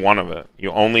see 1 of it.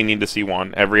 You only need to see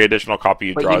 1. Every additional copy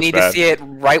you draw is bad. But you need to see it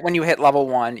right when you hit level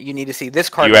 1. You need to see this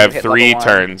card. You have 3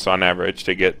 turns on average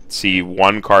to see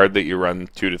 1 card that you run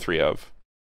 2 to 3 of,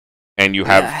 and you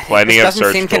have plenty of search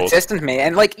tools. Doesn't seem consistent to me.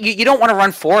 And like, you don't want to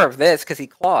run 4 of this because he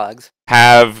clogs.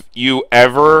 Have you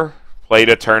ever played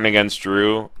a turn against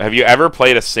Drew? Have you ever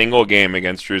played a single game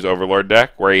against Drew's Overlord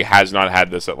deck where he has not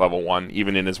had this at level 1,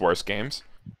 even in his worst games?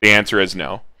 The answer is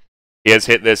no. He has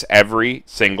hit this every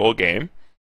single game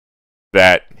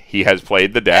that he has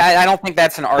played the deck. I don't think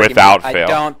that's an argument. Without fail. I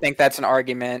don't think that's an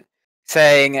argument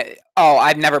saying, oh,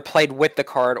 I've never played with the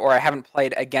card or I haven't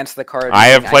played against the card. I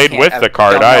have played with the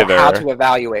card either. How to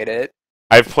evaluate it.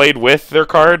 I've played with their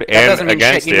card and against their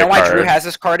card. You know why Drew has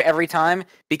this card every time?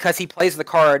 Because he plays the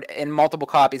card in multiple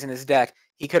copies in his deck.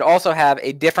 He could also have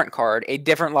a different card, a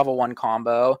different level 1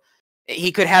 combo.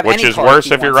 He could have which any is card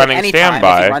worse if you're running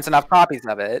standby. If he runs enough copies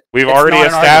of it. We've already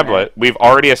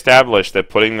established that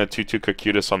putting the 2/2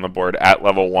 Cocutus on the board at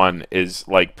level 1 is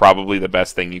like probably the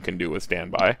best thing you can do with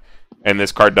standby, and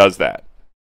this card does that.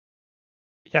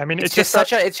 Yeah, I mean it's just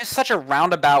such a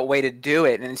roundabout way to do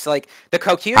it, and it's like the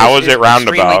Cocutus. How is it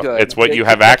roundabout? It's what you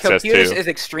have access to. Cocutus is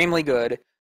extremely good.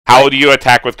 How do you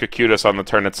attack with Cocutus on the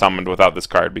turn it's summoned without this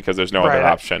card? Because there's no other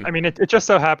option. I mean, it just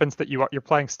so happens that you're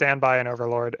playing Standby and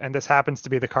Overlord, and this happens to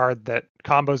be the card that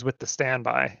combos with the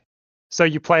Standby. So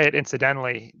you play it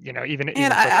incidentally, you know, even.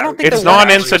 I don't think it's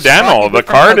not incidental. The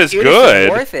card is good.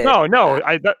 No,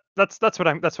 that's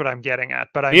what I'm getting at.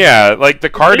 But like the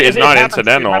card is not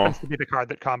incidental. It happens to be the card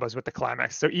that combos with the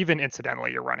climax. So even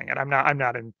incidentally, you're running it. I'm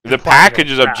not in. The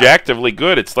package is objectively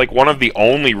good. It's like one of the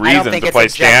only reasons to play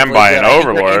Standby and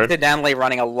Overlord. You're incidentally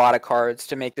running a lot of cards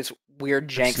to make this weird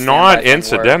jank. It's not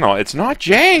incidental. It's not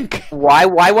jank. Why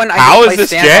wouldn't I How just is this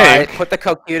standby, jank? put the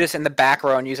Cocutus in the back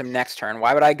row and use him next turn?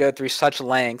 Why would I go through such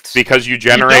lengths? Because you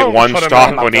generate one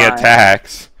stock when he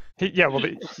attacks.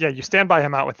 You stand by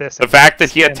him out with this. The fact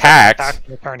that he attacks,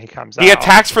 the turn he comes he out.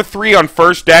 attacks for 3 on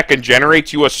first deck and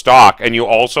generates you a stock, and you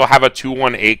also have a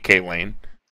 2/1 8K lane.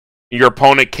 Your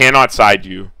opponent cannot side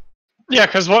you. Yeah,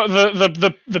 because what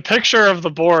the picture of the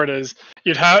board is,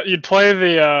 you'd play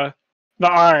the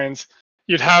Irons,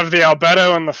 you'd have the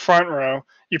Albedo in the front row,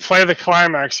 you play the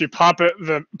Climax, you pop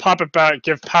it back,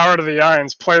 give power to the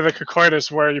Irons, play the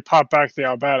Cocoitus where you pop back the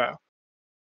Albedo.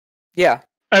 Yeah.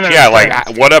 And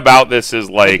then What about this is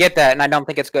like... I get that, and I don't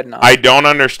think it's good enough. I don't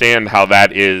understand how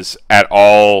that is at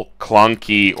all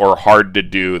clunky or hard to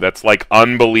do. That's like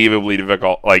unbelievably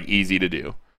difficult, like easy to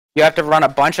do. You have to run a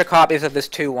bunch of copies of this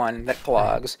 2/1 that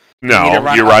clogs. No,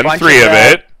 you run 3 of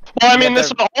it. Well, I mean, this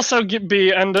would also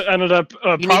ended up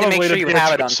probably sure you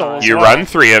have it on time. You run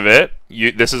 3 of it.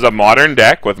 This is a modern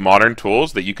deck with modern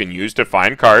tools that you can use to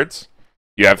find cards.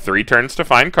 You have 3 turns to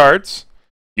find cards.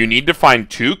 You need to find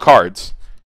 2 cards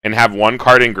and have 1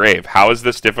 card engrave. How is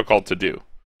this difficult to do?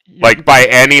 Like, by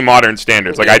any modern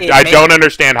standards. Like, I don't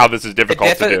understand how this is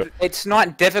difficult to do. It's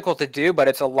not difficult to do, but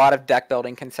it's a lot of deck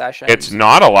building concessions. It's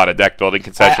not a lot of deck building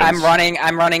concessions. I'm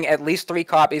running at least 3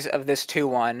 copies of this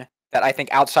 2/1 that I think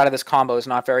outside of this combo is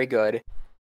not very good.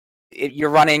 You're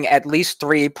running at least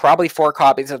 3, probably 4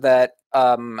 copies of that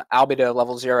Albedo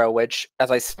level 0, which,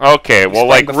 as I okay, well,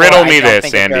 like, before, riddle me this,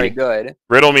 think Andy. very good.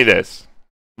 Riddle me this.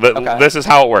 Okay. This is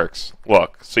how it works.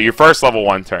 Look, so your first level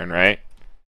 1 turn, right?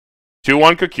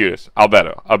 2/1 Cocutus,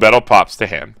 Albedo. Albedo pops to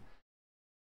hand.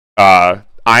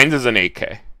 Ainz is an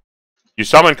 8K. You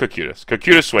summon Cocutus.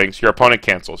 Cocutus swings, your opponent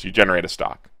cancels. You generate a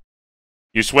stock.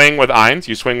 You swing with Ainz,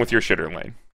 you swing with your shitter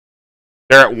lane.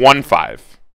 They're at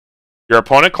 1/5. Your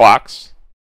opponent clocks.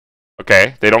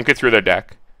 Okay, they don't get through their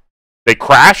deck. They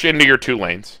crash into your 2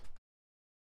 lanes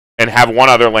and have 1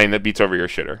 other lane that beats over your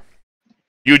shitter.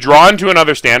 You draw into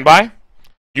another standby.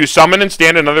 You summon and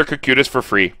stand another Cocutus for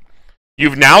free.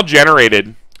 You've now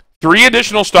generated 3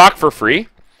 additional stock for free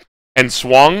and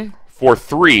swung for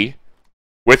 3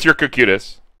 with your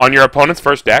Cocutus on your opponent's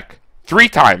first deck 3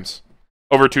 times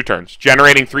over 2 turns,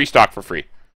 generating 3 stock for free.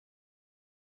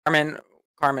 Carmen,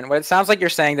 what it sounds like you're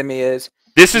saying to me is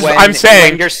this is I'm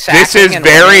saying this is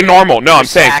very normal. No, I'm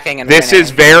saying this is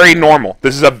very normal.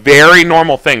 This is a very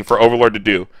normal thing for Overlord to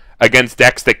do against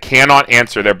decks that cannot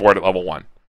answer their board at level 1.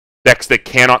 Decks that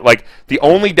cannot, like, the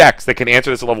only decks that can answer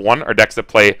this at level 1 are decks that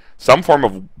play some form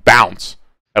of bounce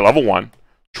at level 1,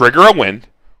 trigger a wind,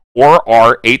 or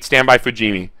are 8 standby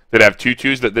Fujimi that have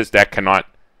 2/2s that this deck cannot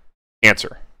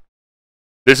answer.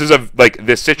 This is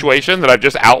this situation that I've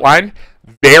just outlined,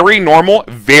 very normal,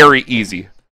 very easy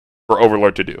for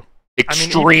Overlord to do.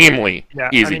 Extremely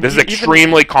easy. This is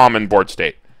extremely common board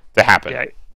state to happen.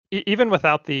 Yeah, even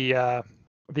without the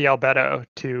Albedo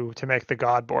to make the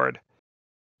God board,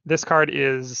 this card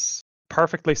is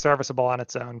perfectly serviceable on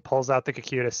its own. Pulls out the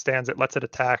Cocutus, stands it, lets it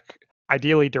attack,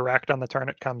 ideally direct on the turn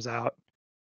it comes out.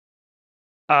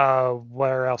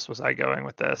 Where else was I going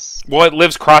with this? Well, it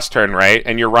lives cross turn, right?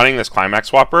 And you're running this Climax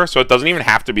Swapper, so it doesn't even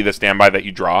have to be the standby that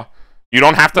you draw. You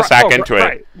don't have to sack into it.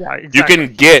 Right. Yeah, exactly. You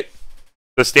can get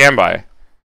the standby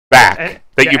back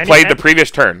that you played the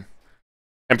previous turn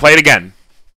and play it again.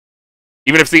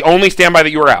 Even if it's the only standby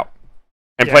that you were out.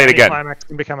 And play it again. Climax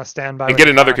can become a standby and get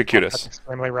another Cocutus. That's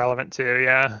extremely relevant too,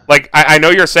 yeah. Like, I know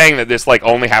you're saying that this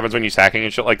only happens when you're sacking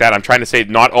and shit like that. I'm trying to say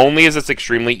not only is this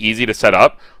extremely easy to set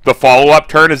up, the follow-up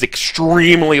turn is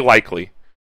extremely likely.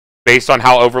 Based on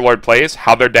how Overlord plays,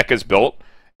 how their deck is built,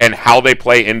 and how they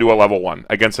play into a level 1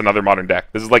 against another modern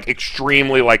deck. This is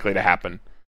extremely likely to happen.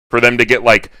 For them to get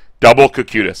double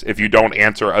Cocutus if you don't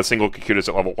answer a single Cocutus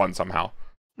at level 1 somehow.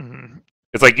 Mm-hmm.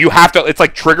 It's you have to. It's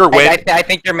trigger win. I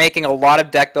think you're making a lot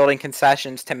of deck building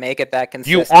concessions to make it that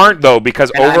consistent. You aren't though,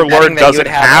 because Overlord doesn't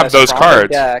have those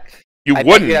cards. You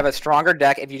wouldn't. You'd have a stronger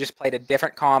deck if you just played a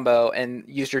different combo and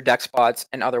used your deck spots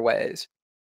in other ways.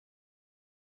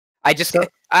 I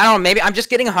don't know. Maybe I'm just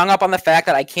getting hung up on the fact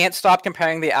that I can't stop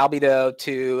comparing the Albedo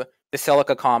to the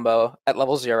Silica combo at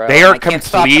level 0. They are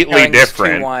completely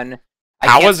different.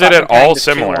 How is it at all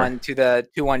similar to the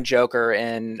 2/1 Joker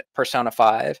in Persona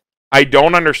 5? I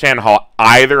don't understand how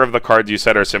either of the cards you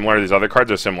said are similar to these other cards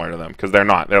are similar to them, because they're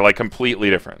not. They're completely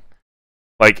different.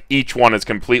 Each one is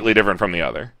completely different from the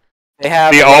other.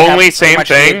 The only same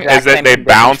thing is that they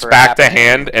bounce back to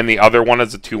hand, and the other one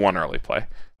is a 2/1 early play.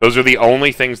 Those are the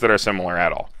only things that are similar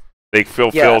at all. They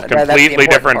fulfill completely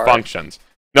different functions.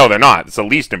 No, they're not. It's the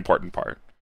least important part.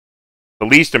 The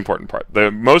least important part.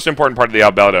 The most important part of the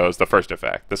albedo is the first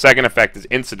effect. The second effect is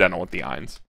incidental with the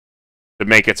Eins, to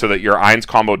make it so that your Eins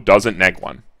combo doesn't neg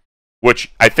 1.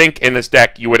 Which, I think, in this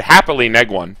deck, you would happily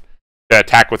neg 1 to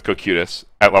attack with Cocytus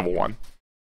at level 1.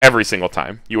 Every single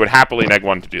time. You would happily neg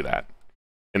 1 to do that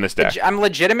in this deck. I'm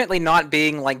legitimately not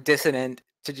being, like, dissonant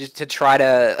to try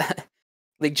to...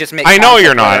 like, just make... I know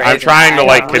you're not. I'm trying to,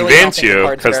 like, convince you,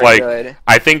 because, like,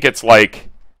 I think it's, like...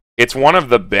 It's one of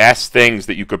the best things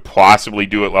that you could possibly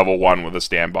do at level 1 with a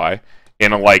standby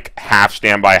in a, like, half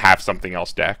standby, half something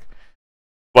else deck.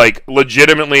 Like,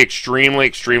 legitimately extremely,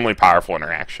 extremely powerful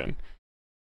interaction.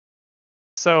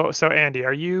 So Andy,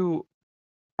 are you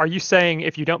saying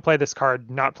if you don't play this card,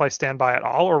 not play standby at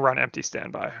all, or run empty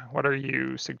standby? What are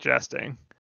you suggesting?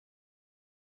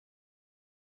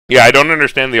 Yeah, I don't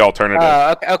understand the alternative.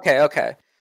 Okay.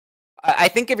 I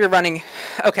think if you're running...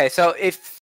 Okay, so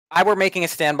if I were making a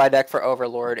standby deck for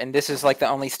Overlord, and this is like the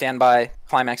only standby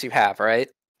climax you have, right?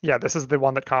 Yeah, this is the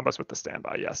one that combos with the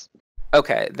standby, yes.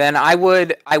 Okay, then I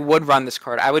would run this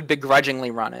card. I would begrudgingly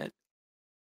run it.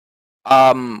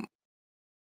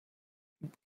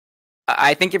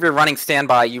 I think if you're running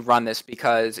standby, you run this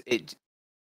because it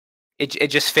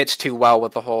just fits too well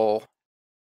with the whole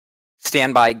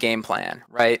standby game plan,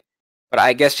 right? But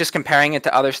I guess just comparing it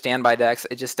to other standby decks,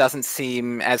 it just doesn't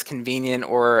seem as convenient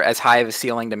or as high of a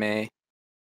ceiling to me.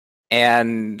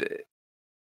 And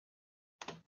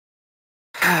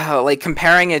like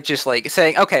comparing it, just like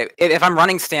saying, okay, if I'm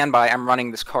running standby, I'm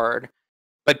running this card.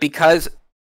 But because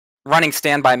running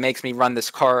standby makes me run this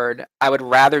card, I would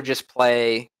rather just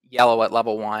play yellow at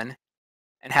level 1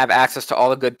 and have access to all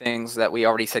the good things that we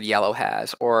already said yellow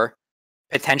has, or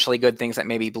potentially good things that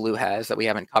maybe blue has that we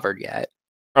haven't covered yet.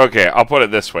 Okay, I'll put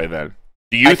it this way then.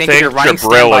 Do you think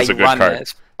Jabril is a good card?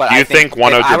 Do you think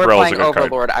 1-0 Jabril is a good card?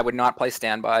 Overlord, I would not play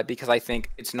standby because I think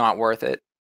it's not worth it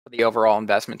for the overall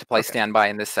investment to play standby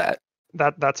in this set.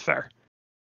 That's fair.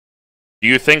 Do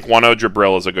you think 1-0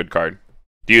 Jabril is a good card?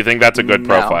 Do you think that's a good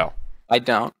profile? I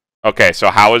don't. Okay,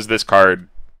 so how is this card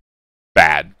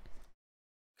bad?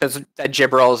 Because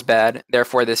Jabril is bad,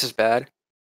 therefore this is bad.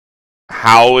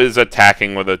 How is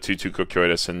attacking with a 2/2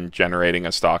 Cocytus and generating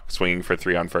a stock swinging for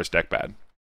 3 on first deck bad?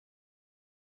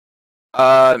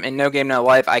 In No Game No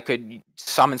Life, I could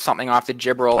summon something off the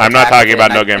Jabril. I'm not talking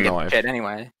about No Game No Life.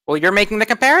 Anyway, well, you're making the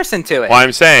comparison to it. Well,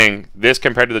 I'm saying this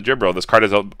compared to the Jabril, this card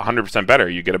is 100% better.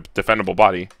 You get a defendable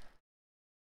body.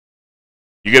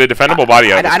 You get a defendable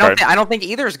body out of this card. I don't think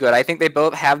either is good. I think they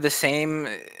both have the same.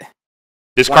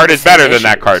 This card is better than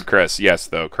that card, Chris. Yes,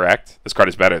 though, correct? This card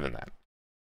is better than that.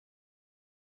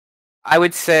 I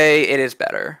would say it is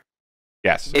better.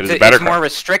 Yes, it is a better card. It's more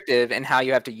restrictive in how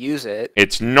you have to use it.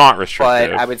 It's not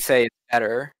restrictive. But I would say it's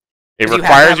better. It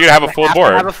requires you to have a full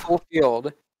board. You have a full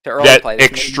field to early play. That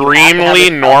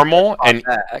extremely normal and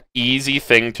easy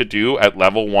thing to do at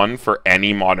level 1 for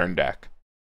any modern deck.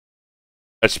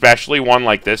 Especially one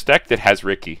like this deck that has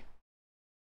Ricky.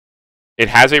 It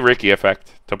has a Ricky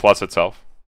effect to plus itself.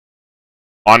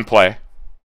 On play.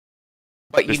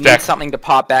 But you need something to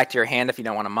pop back to your hand if you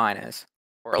don't want to minus.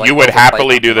 Or like you would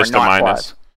happily do this to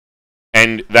minus.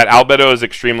 And that albedo is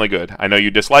extremely good. I know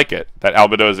you dislike it. That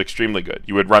albedo is extremely good.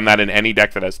 You would run that in any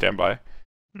deck that has standby.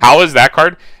 How is that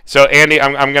card? So, Andy,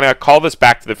 I'm going to call this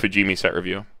back to the Fujimi set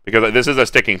review. Because this is a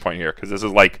sticking point here. Because this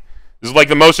is like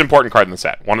the most important card in the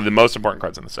set. One of the most important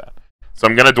cards in the set. So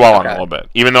I'm going to dwell on it a little bit.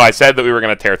 Even though I said that we were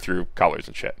going to tear through colors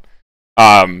and shit.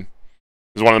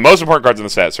 It's one of the most important cards in the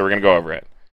set. So we're going to go over it.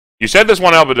 You said this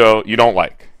one albedo you don't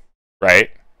like, right?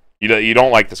 You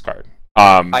don't like this card.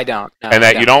 I don't. No, and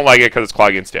that you don't like it because it's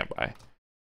clogging and standby.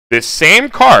 This same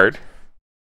card,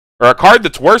 or a card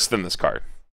that's worse than this card,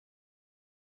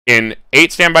 in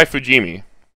 8 standby Fujimi,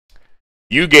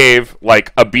 you gave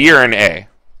like a B or an A,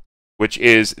 which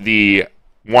is the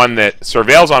one that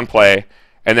surveils on play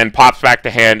and then pops back to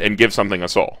hand and gives something a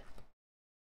soul.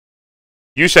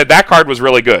 You said that card was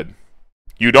really good.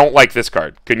 You don't like this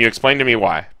card. Can you explain to me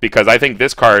why? Because I think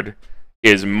this card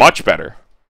is much better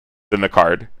than the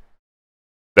card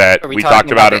that we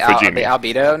talked about in Fujimi. The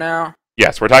albedo now?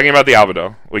 Yes, we're talking about the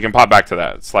albedo. We can pop back to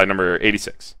that. Slide number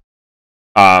 86.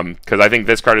 Because I think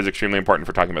this card is extremely important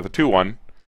for talking about the 2-1.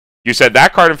 You said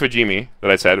that card in Fujimi that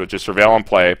I said, which is surveil on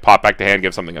play, pop back to hand,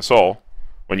 give something a soul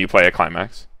when you play a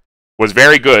climax, was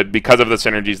very good because of the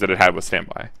synergies that it had with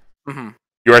standby. Mm-hmm.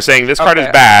 You are saying this card is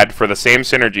bad for the same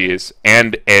synergies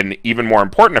and an even more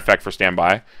important effect for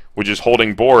standby, which is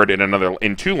holding board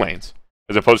in 2 lanes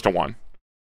as opposed to 1,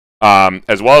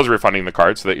 as well as refunding the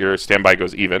card so that your standby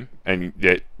goes even, and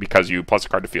because you plus a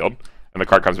card to field and the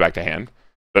card comes back to hand,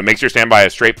 so it makes your standby a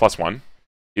straight +1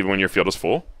 even when your field is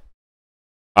full.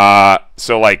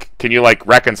 So like, can you like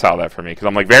reconcile that for me? Because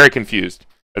I'm like very confused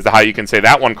as to how you can say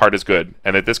that one card is good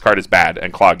and that this card is bad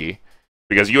and cloggy.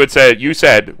 Because you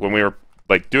said when we were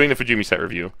like doing the Fujimi set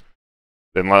review,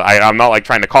 then I'm not like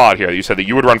trying to call out here. You said that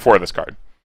you would run 4 of this card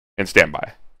in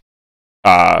standby.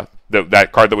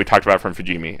 That card that we talked about from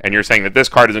Fujimi, and you're saying that this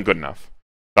card isn't good enough.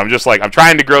 So I'm just like, I'm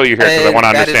trying to grill you here because I want to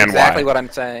understand why. That is exactly what I'm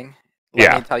saying.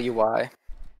 Let me tell you why.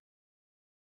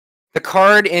 The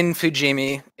card in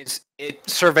Fujimi it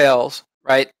surveils,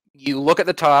 right? You look at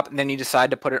the top, and then you decide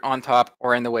to put it on top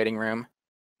or in the waiting room.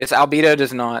 This Albedo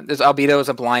does not. This Albedo is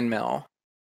a blind mill.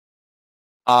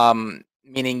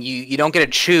 Meaning you don't get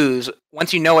to choose.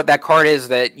 Once you know what that card is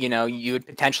that you would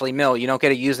potentially mill, you don't get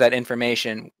to use that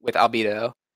information with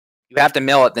Albedo. You have to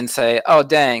mill it, then say, oh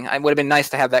dang, it would have been nice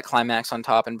to have that climax on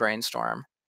top and brainstorm.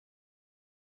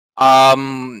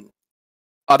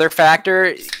 Other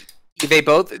factor, they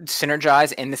both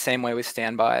synergize in the same way with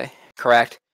standby,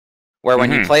 correct? Where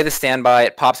when you play the standby,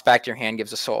 it pops back to your hand,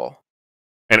 gives a soul.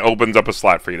 And opens up a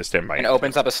slot for you to stand by. And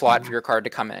opens up a slot for your card to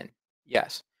come in.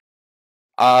 Yes.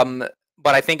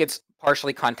 But I think it's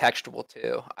partially contextual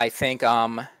too. I think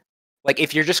like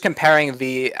if you're just comparing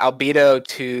the Albedo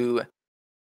to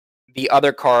the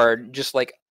other card, just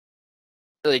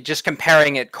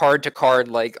comparing it card to card,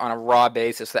 like on a raw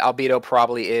basis, the Albedo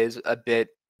probably is a bit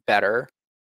better.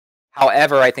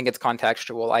 However, I think it's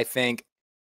contextual. I think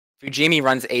Fujimi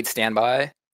runs 8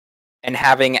 standby, and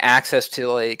having access to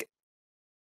like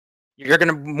you're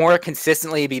gonna more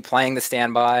consistently be playing the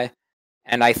standby,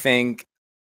 and I think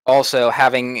also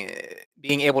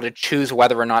being able to choose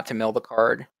whether or not to mill the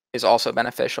card is also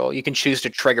beneficial. You can choose to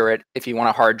trigger it if you want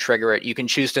to hard trigger it. You can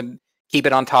choose to keep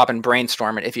it on top and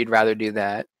brainstorm it if you'd rather do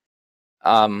that.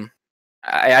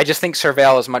 I just think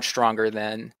Surveil is much stronger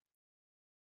than...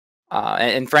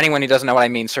 and for anyone who doesn't know what I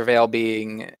mean, Surveil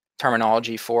being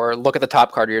terminology for look at the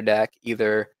top card of your deck,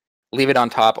 either leave it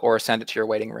on top or send it to your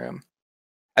waiting room.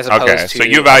 As opposed to so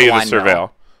you value the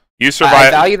Surveil. I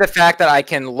value the fact that I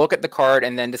can look at the card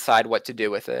and then decide what to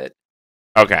do with it.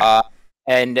 Okay.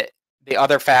 And the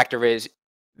other factor is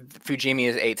Fujimi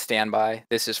is 8 standby.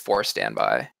 This is 4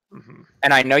 standby.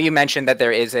 And I know you mentioned that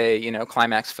there is a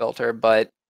climax filter, but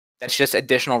that's just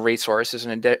additional resources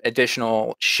and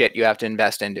additional shit you have to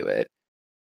invest into it.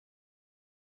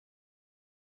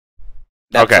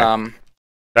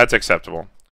 That's acceptable.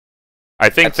 I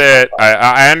think that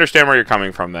I understand where you're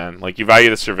coming from then. Like, you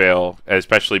value the Surveil,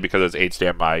 especially because it's 8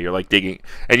 standby. You're like digging,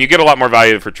 and you get a lot more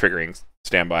value for triggering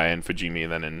standby in Fujimi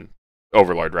than in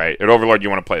Overlord, right? At Overlord, you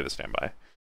want to play the standby.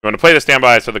 You want to play the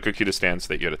standby so the Kokuta stands so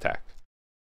that you get attacked.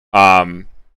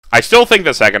 I still think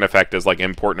the second effect is like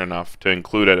important enough to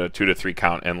include at a 2 to 3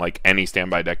 count in like any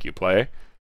standby deck you play,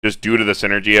 just due to the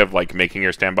synergy of like making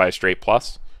your standby a straight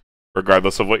plus,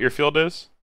 regardless of what your field is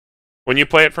when you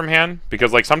play it from hand,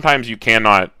 because like sometimes you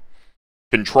cannot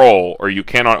control or you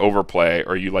cannot overplay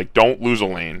or you like don't lose a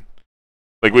lane.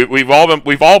 Like we've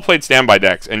all played standby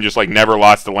decks and just like never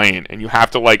lost a lane, and you have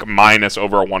to like minus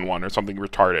over a 1/1 or something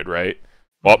retarded, right?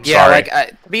 Well, yeah, sorry.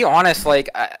 like to be honest, like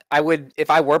I would, if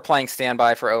I were playing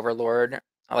standby for Overlord,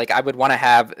 like I would want to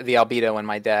have the Albedo in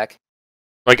my deck.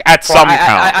 Like at some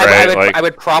count, right?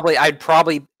 I'd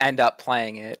probably end up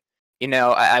playing it.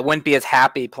 I wouldn't be as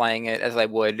happy playing it as I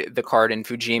would the card in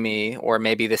Fujimi or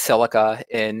maybe the Silica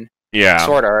in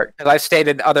Sword Art, because I've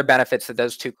stated other benefits that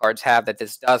those 2 cards have that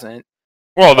this doesn't.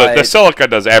 Well, the Silica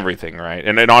does everything, right?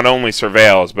 And it not only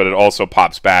surveils, but it also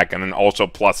pops back and then also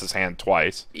pluses hand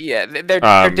twice. Yeah,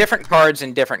 they're different cards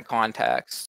in different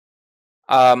contexts.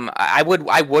 I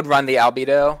would run the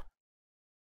Albedo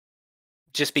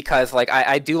just because, like,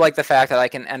 I do like the fact that I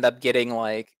can end up getting,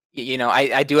 like,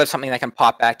 I do have something that can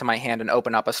pop back to my hand and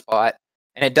open up a spot.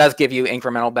 And it does give you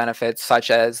incremental benefits,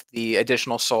 such as the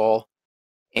additional soul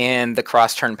and the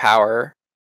cross-turn power.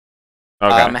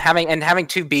 Okay. Having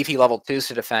 2 beefy level 2s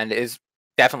to defend is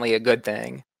definitely a good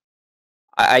thing.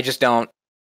 I just don't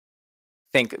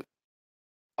think,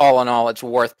 all in all, it's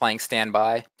worth playing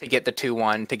standby to get the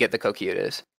 2/1 to get the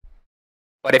Kokutas.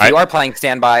 But if you are playing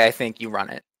standby, I think you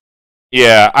run it.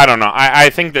 Yeah, I don't know.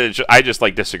 I think that I just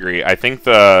like disagree. I think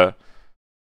the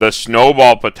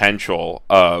snowball potential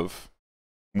of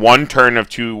 1 turn of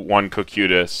 2/1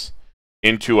 Kokutas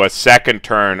into a second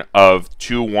turn of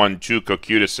 2/1/2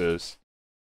 Kokutases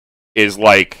is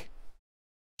like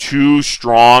too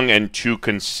strong and too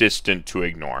consistent to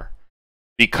ignore.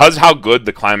 Because how good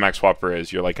the Climax Swapper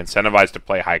is, you're like incentivized to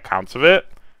play high counts of it,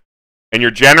 and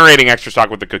you're generating extra stock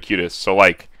with the Kokutas. So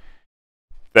like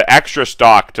the extra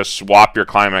stock to swap your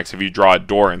Climax if you draw a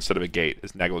door instead of a gate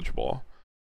is negligible.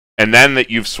 And then that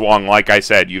you've swung, like I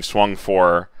said, you've swung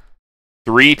for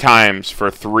 3 times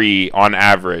for 3 on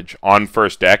average on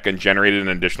first deck and generated an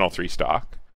additional 3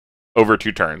 stock over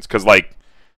 2 turns. Because, like,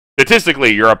 statistically,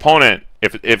 your opponent,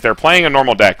 if they're playing a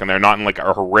normal deck and they're not in, like,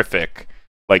 a horrific,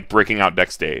 like, breaking out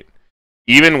deck state,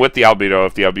 even with the albedo,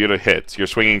 if the albedo hits, you're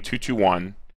swinging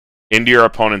 2/2/1 into your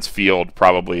opponent's field,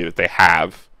 probably, that they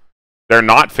have. They're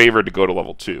not favored to go to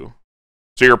level 2.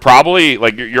 So you're probably,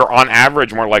 like, you're on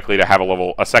average more likely to have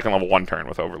a second level 1 turn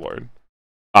with Overlord.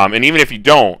 And even if you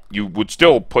don't, you would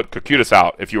still put Cocytus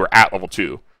out if you were at level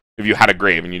 2, if you had a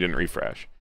grave and you didn't refresh.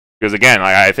 Because again,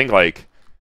 I think like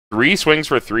 3 swings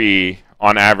for 3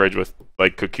 on average with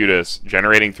like Cocytus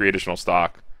generating 3 additional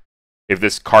stock. If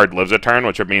this card lives a turn,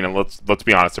 which I mean, let's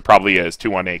be honest, it probably is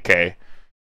 2/1/8K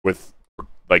with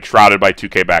like shrouded by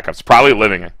 2K backups, probably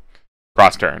living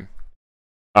cross turn.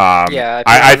 Yeah,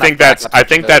 I think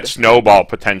that snowball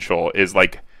potential is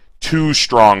like too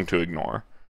strong to ignore.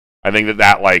 I think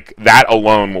that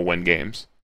alone will win games.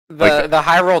 The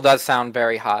high roll does sound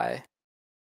very high.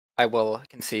 I will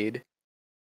concede.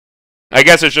 I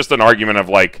guess it's just an argument of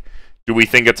like, do we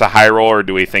think it's a high roll or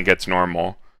do we think it's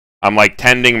normal? I'm like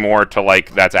tending more to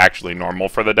like that's actually normal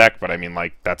for the deck, but I mean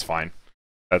like that's fine.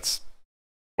 That's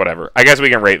whatever. I guess we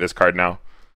can rate this card now.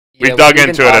 Yeah, We've dug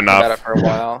into it enough. About it for a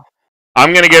while.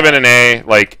 I'm gonna give it an A,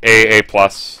 like A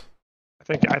plus. I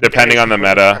think depending on the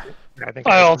meta.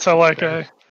 I also like A.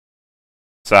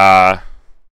 It's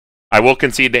I will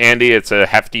concede to Andy. It's a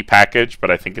hefty package,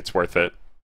 but I think it's worth it.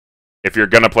 If you're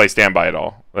gonna play standby at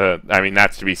all, I mean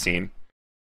that's to be seen.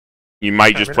 You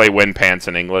might just play Wind Pants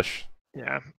in English.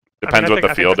 Yeah, depends what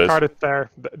the field is.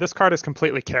 This card is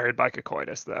completely carried by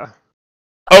Cocytus, though.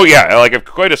 Oh yeah, like if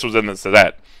Cocytus was in this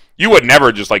set, you would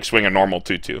never just like swing a normal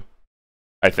 2/2.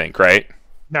 I think, right?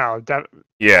 No,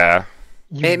 yeah.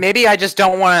 Maybe I just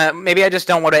don't want to. Maybe I just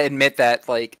don't want to admit that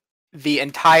like the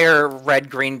entire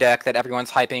red-green deck that everyone's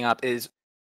hyping up is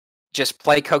just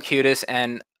play Cocytus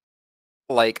and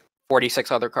like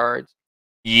 46 other cards.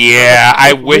 Yeah,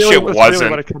 I wish it wasn't. Really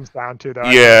what it comes down to, though.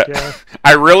 Yeah,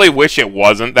 I really wish it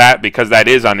wasn't that because that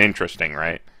is uninteresting,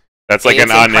 right? That's like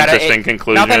an uninteresting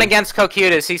conclusion. Nothing against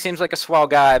Cocytus, he seems like a swell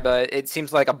guy, but it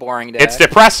seems like a boring deck. It's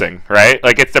depressing, right?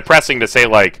 Like it's depressing to say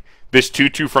like this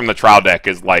 2/2 from the trial deck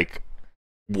is like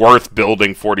worth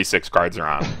building 46 cards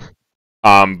around.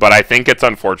 But I think it's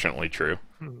unfortunately true.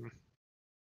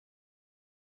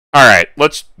 All right,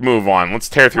 let's move on. Let's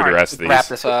tear through the rest of these. Wrap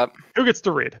this up. Who gets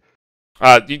to read?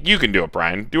 You can do it,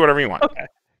 Brian. Do whatever you want. Okay,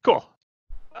 cool.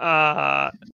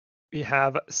 We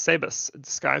have Sabus,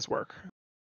 Disguise Work.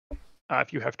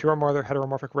 If you have 2 or more other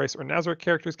heteromorphic race or Nazarick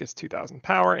characters, gets 2,000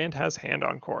 power and has Hand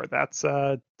on Core. That's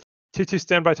 2/2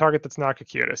 standby target that's not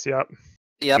Cocytus. Yep.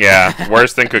 Yeah,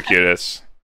 worse than Cocytus.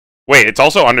 Wait, it's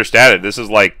also understated. This is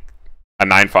like a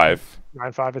 9/5.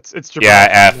 9/5. It's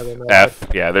yeah, F.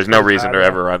 Yeah, there's no reason to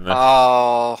ever run this.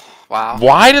 Oh, wow.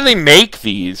 Why do they make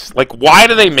these? Like, why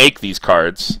do they make these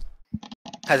cards?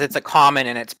 Because it's a common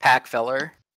and it's pack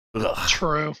filler. Ugh.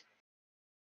 True.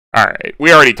 All right,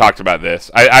 we already talked about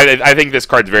this. I think this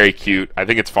card's very cute. I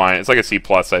think it's fine. It's like a C+,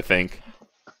 I think.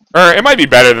 Or it might be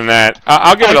better than that.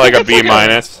 I'll give it like a B-.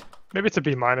 Maybe it's a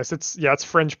B-. It's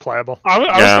fringe playable. I was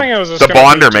thinking it was just the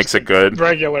Bonder makes it good.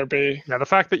 Regular B. Yeah, the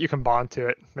fact that you can bond to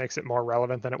it makes it more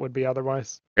relevant than it would be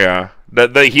otherwise. Yeah,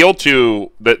 the heal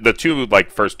 2, the 2 like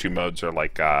first 2 modes are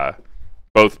like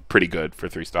both pretty good for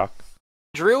 3 stock.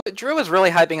 Drew is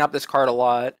really hyping up this card a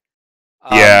lot.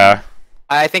 Yeah,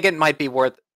 I think it might be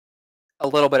worth a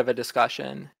little bit of a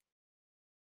discussion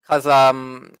because I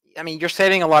mean you're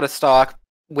saving a lot of stock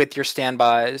with your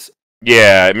standbys.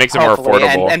 Yeah, it makes it more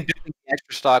affordable. And building the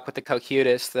extra stock with the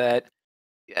Cocytus that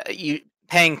you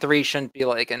paying 3 shouldn't be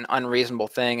like an unreasonable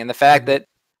thing. And the fact that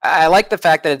I like the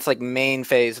fact that it's like main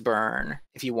phase burn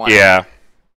if you want. Yeah,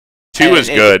 2 is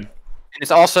good. And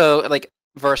it's also like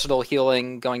versatile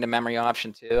healing going to memory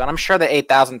option too. And I'm sure the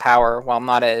 8,000 power, while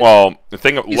not as the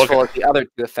thing useful as the other 2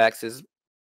 effects, is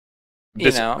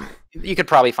you could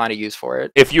probably find a use for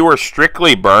it. If you were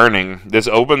strictly burning, this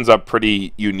opens up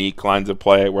pretty unique lines of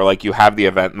play where like you have the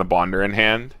event and the Bonder in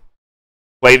hand.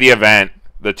 Play the event,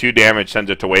 the 2 damage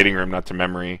sends it to waiting room, not to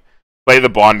memory. Play the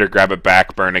Bonder, grab it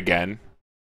back, burn again.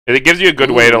 It gives you a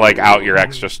good way to like out your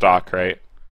extra stock, right?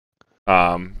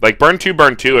 Like burn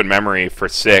 2 in memory for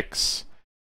 6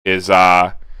 is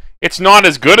it's not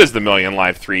as good as the Million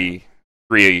Life 3/7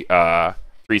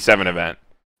 event.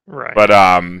 Right.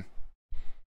 But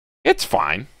it's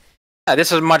fine.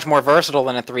 This is much more versatile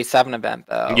than a 3/7 event,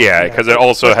 though. Yeah, because it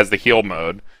also has the heal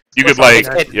mode. You could like,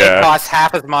 it costs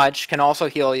half as much. Can also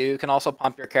heal you. Can also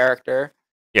pump your character.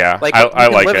 Yeah, like I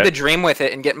like live it. the dream with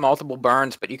it and get multiple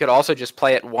burns, but you could also just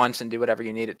play it once and do whatever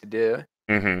you need it to do.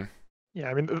 Mm-hmm. Yeah,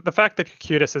 I mean, the fact that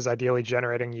Cutis is ideally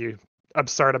generating you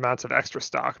absurd amounts of extra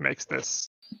stock makes this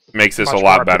a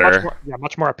lot better.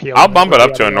 Much more appealing. I'll bump it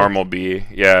up to a normal B.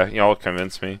 Yeah, y'all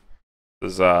convince me.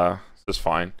 This is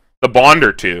fine. The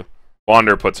Bonder too.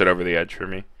 Bonder puts it over the edge for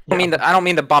me. I don't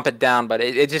mean to bump it down, but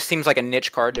it just seems like a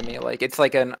niche card to me. Like it's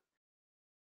like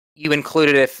you include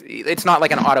it if it's not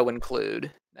like an auto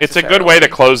include. It's a good way to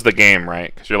close the game,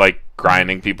 right? Because you're like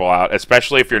grinding people out,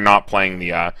 especially if you're not playing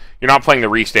the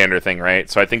restander thing, right?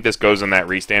 So I think this goes in that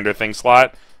restander thing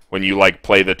slot when you like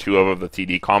play the 2 of the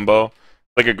TD combo.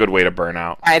 It's like a good way to burn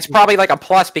out. It's probably like a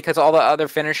plus because all the other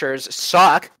finishers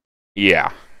suck.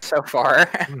 Yeah. So far.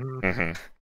 Mm-hmm.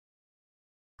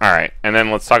 All right, and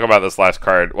then let's talk about this last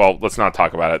card. Well, let's not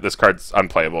talk about it. This card's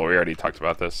unplayable. We already talked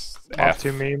about this.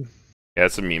 F2 meme. Yeah,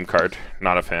 it's a meme card.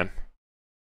 Not a fan.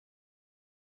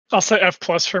 I'll say F+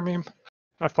 for meme.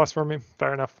 F+ for meme.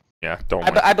 Fair enough. Yeah, don't.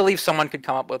 I believe someone could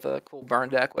come up with a cool burn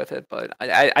deck with it, but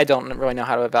I don't really know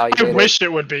how to evaluate it. I wish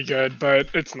it would be good, but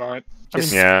it's not.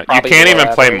 Yeah, you can't even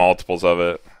play multiples of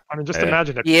it. I mean, just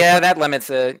imagine it. Yeah, that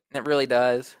limits it. It really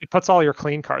does. It puts all your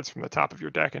clean cards from the top of your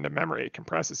deck into memory. It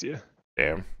compresses you.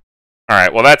 Damn. All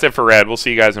right, well, that's it for red. We'll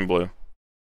see you guys in blue.